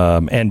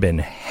and been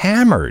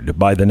hammered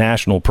by the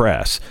national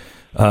press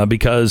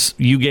because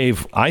you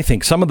gave, I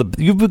think,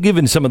 you've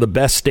given some of the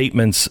best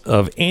statements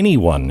of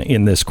anyone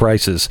in this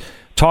crisis,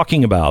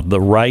 talking about the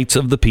rights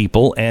of the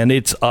people, and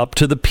it's up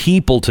to the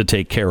people to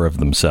take care of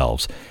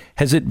themselves.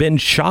 Has it been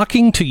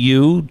shocking to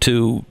you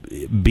to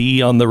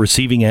be on the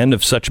receiving end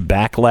of such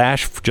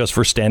backlash just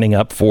for standing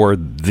up for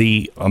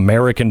the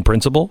American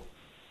principle?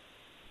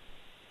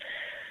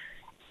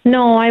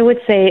 No, I would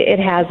say it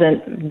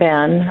hasn't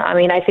been. I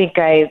mean, I think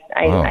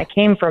I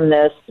came from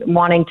this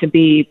wanting to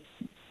be,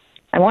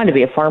 I wanted to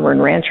be a farmer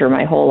and rancher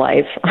my whole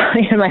life.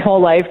 And my whole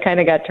life kind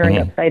of got turned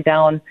upside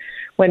down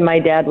when my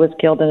dad was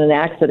killed in an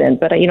accident.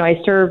 But, I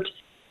served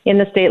in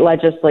the state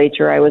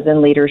legislature. I was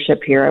in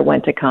leadership here. I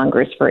went to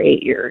Congress for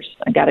 8 years.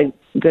 I got a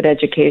good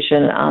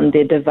education on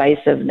the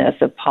divisiveness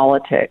of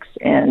politics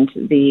and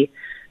the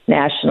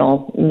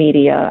national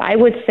media. I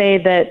would say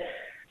that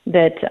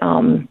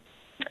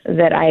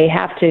I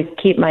have to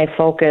keep my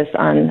focus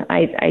on,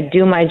 I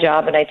do my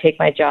job and I take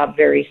my job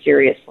very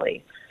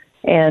seriously.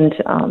 And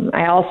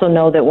I also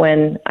know that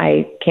when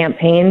I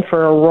campaign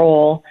for a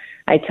role,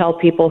 I tell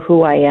people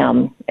who I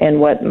am and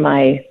what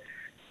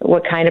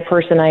kind of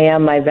person I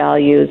am, my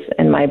values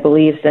and my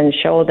beliefs, and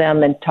show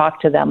them and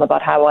talk to them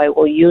about how I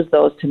will use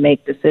those to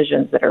make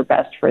decisions that are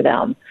best for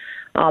them.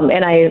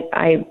 And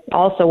I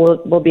also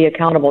will be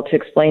accountable to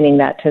explaining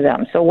that to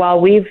them. So while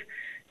we've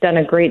done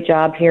a great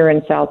job here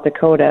in South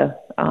Dakota,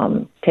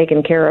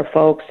 taking care of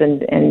folks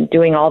and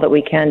doing all that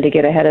we can to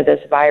get ahead of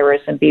this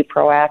virus and be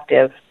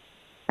proactive,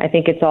 I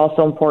think it's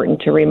also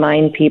important to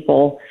remind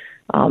people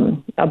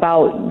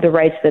about the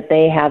rights that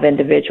they have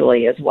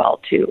individually as well,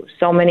 too.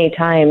 So many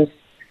times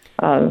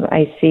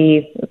I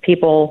see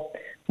people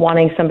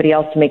wanting somebody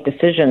else to make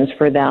decisions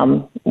for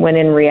them, when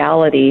in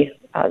reality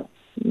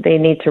they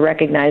need to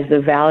recognize the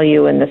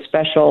value and the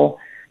special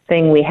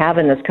thing we have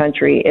in this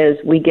country is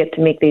we get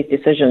to make these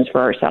decisions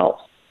for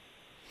ourselves.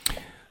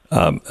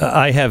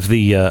 I have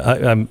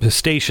the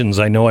stations.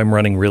 I know I'm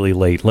running really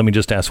late. Let me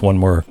just ask one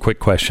more quick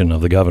question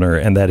of the governor,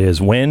 and that is,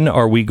 when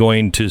are we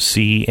going to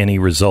see any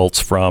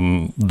results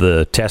from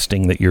the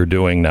testing that you're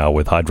doing now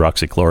with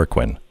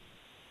hydroxychloroquine?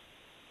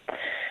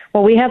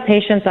 Well, we have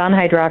patients on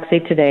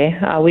hydroxy today.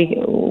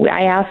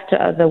 I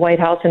asked the White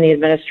House and the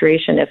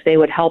administration if they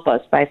would help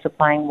us by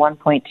supplying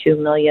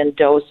 1.2 million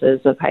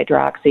doses of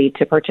hydroxy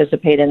to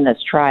participate in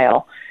this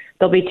trial.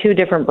 there'll be two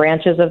different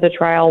branches of the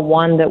trial,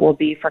 one that will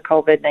be for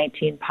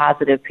COVID-19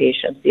 positive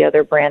patients. The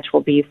other branch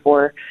will be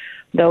for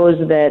those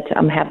that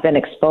have been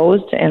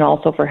exposed, and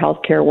also for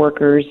healthcare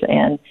workers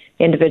and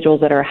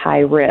individuals that are high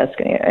risk.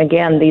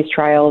 Again, these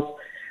trials,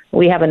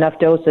 we have enough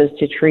doses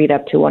to treat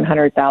up to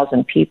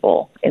 100,000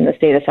 people in the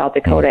state of South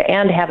Dakota,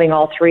 and having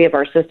all three of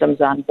our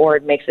systems on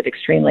board makes it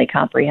extremely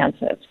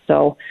comprehensive.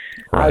 So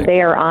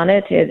they are on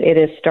it. It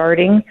is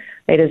starting.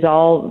 It is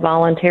all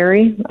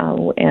voluntary,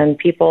 and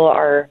people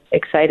are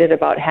excited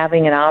about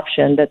having an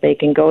option that they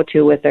can go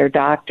to with their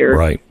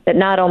doctor that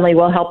not only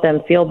will help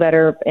them feel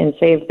better and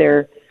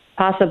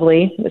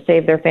possibly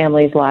save their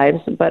families' lives,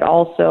 but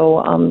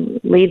also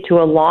lead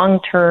to a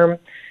long-term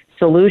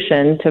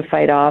solution to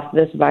fight off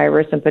this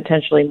virus and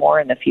potentially more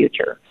in the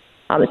future.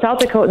 The South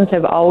Dakotans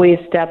have always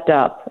stepped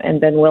up and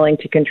been willing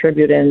to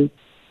contribute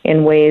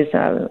in ways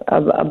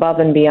above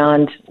and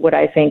beyond what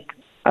I think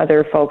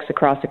other folks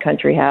across the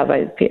country have.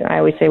 I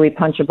always say we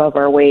punch above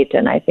our weight,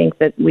 and I think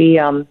that we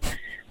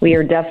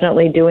are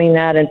definitely doing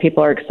that, and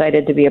people are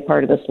excited to be a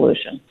part of the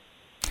solution.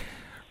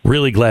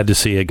 Really glad to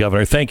see you,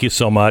 Governor. Thank you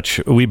so much.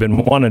 We've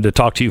been wanting to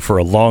talk to you for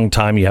a long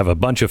time. You have a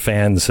bunch of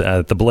fans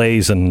at the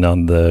Blaze and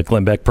on the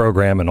Glenn Beck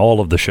program and all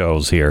of the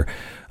shows here.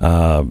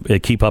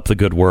 Keep up the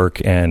good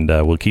work, and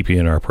we'll keep you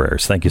in our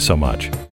prayers. Thank you so much.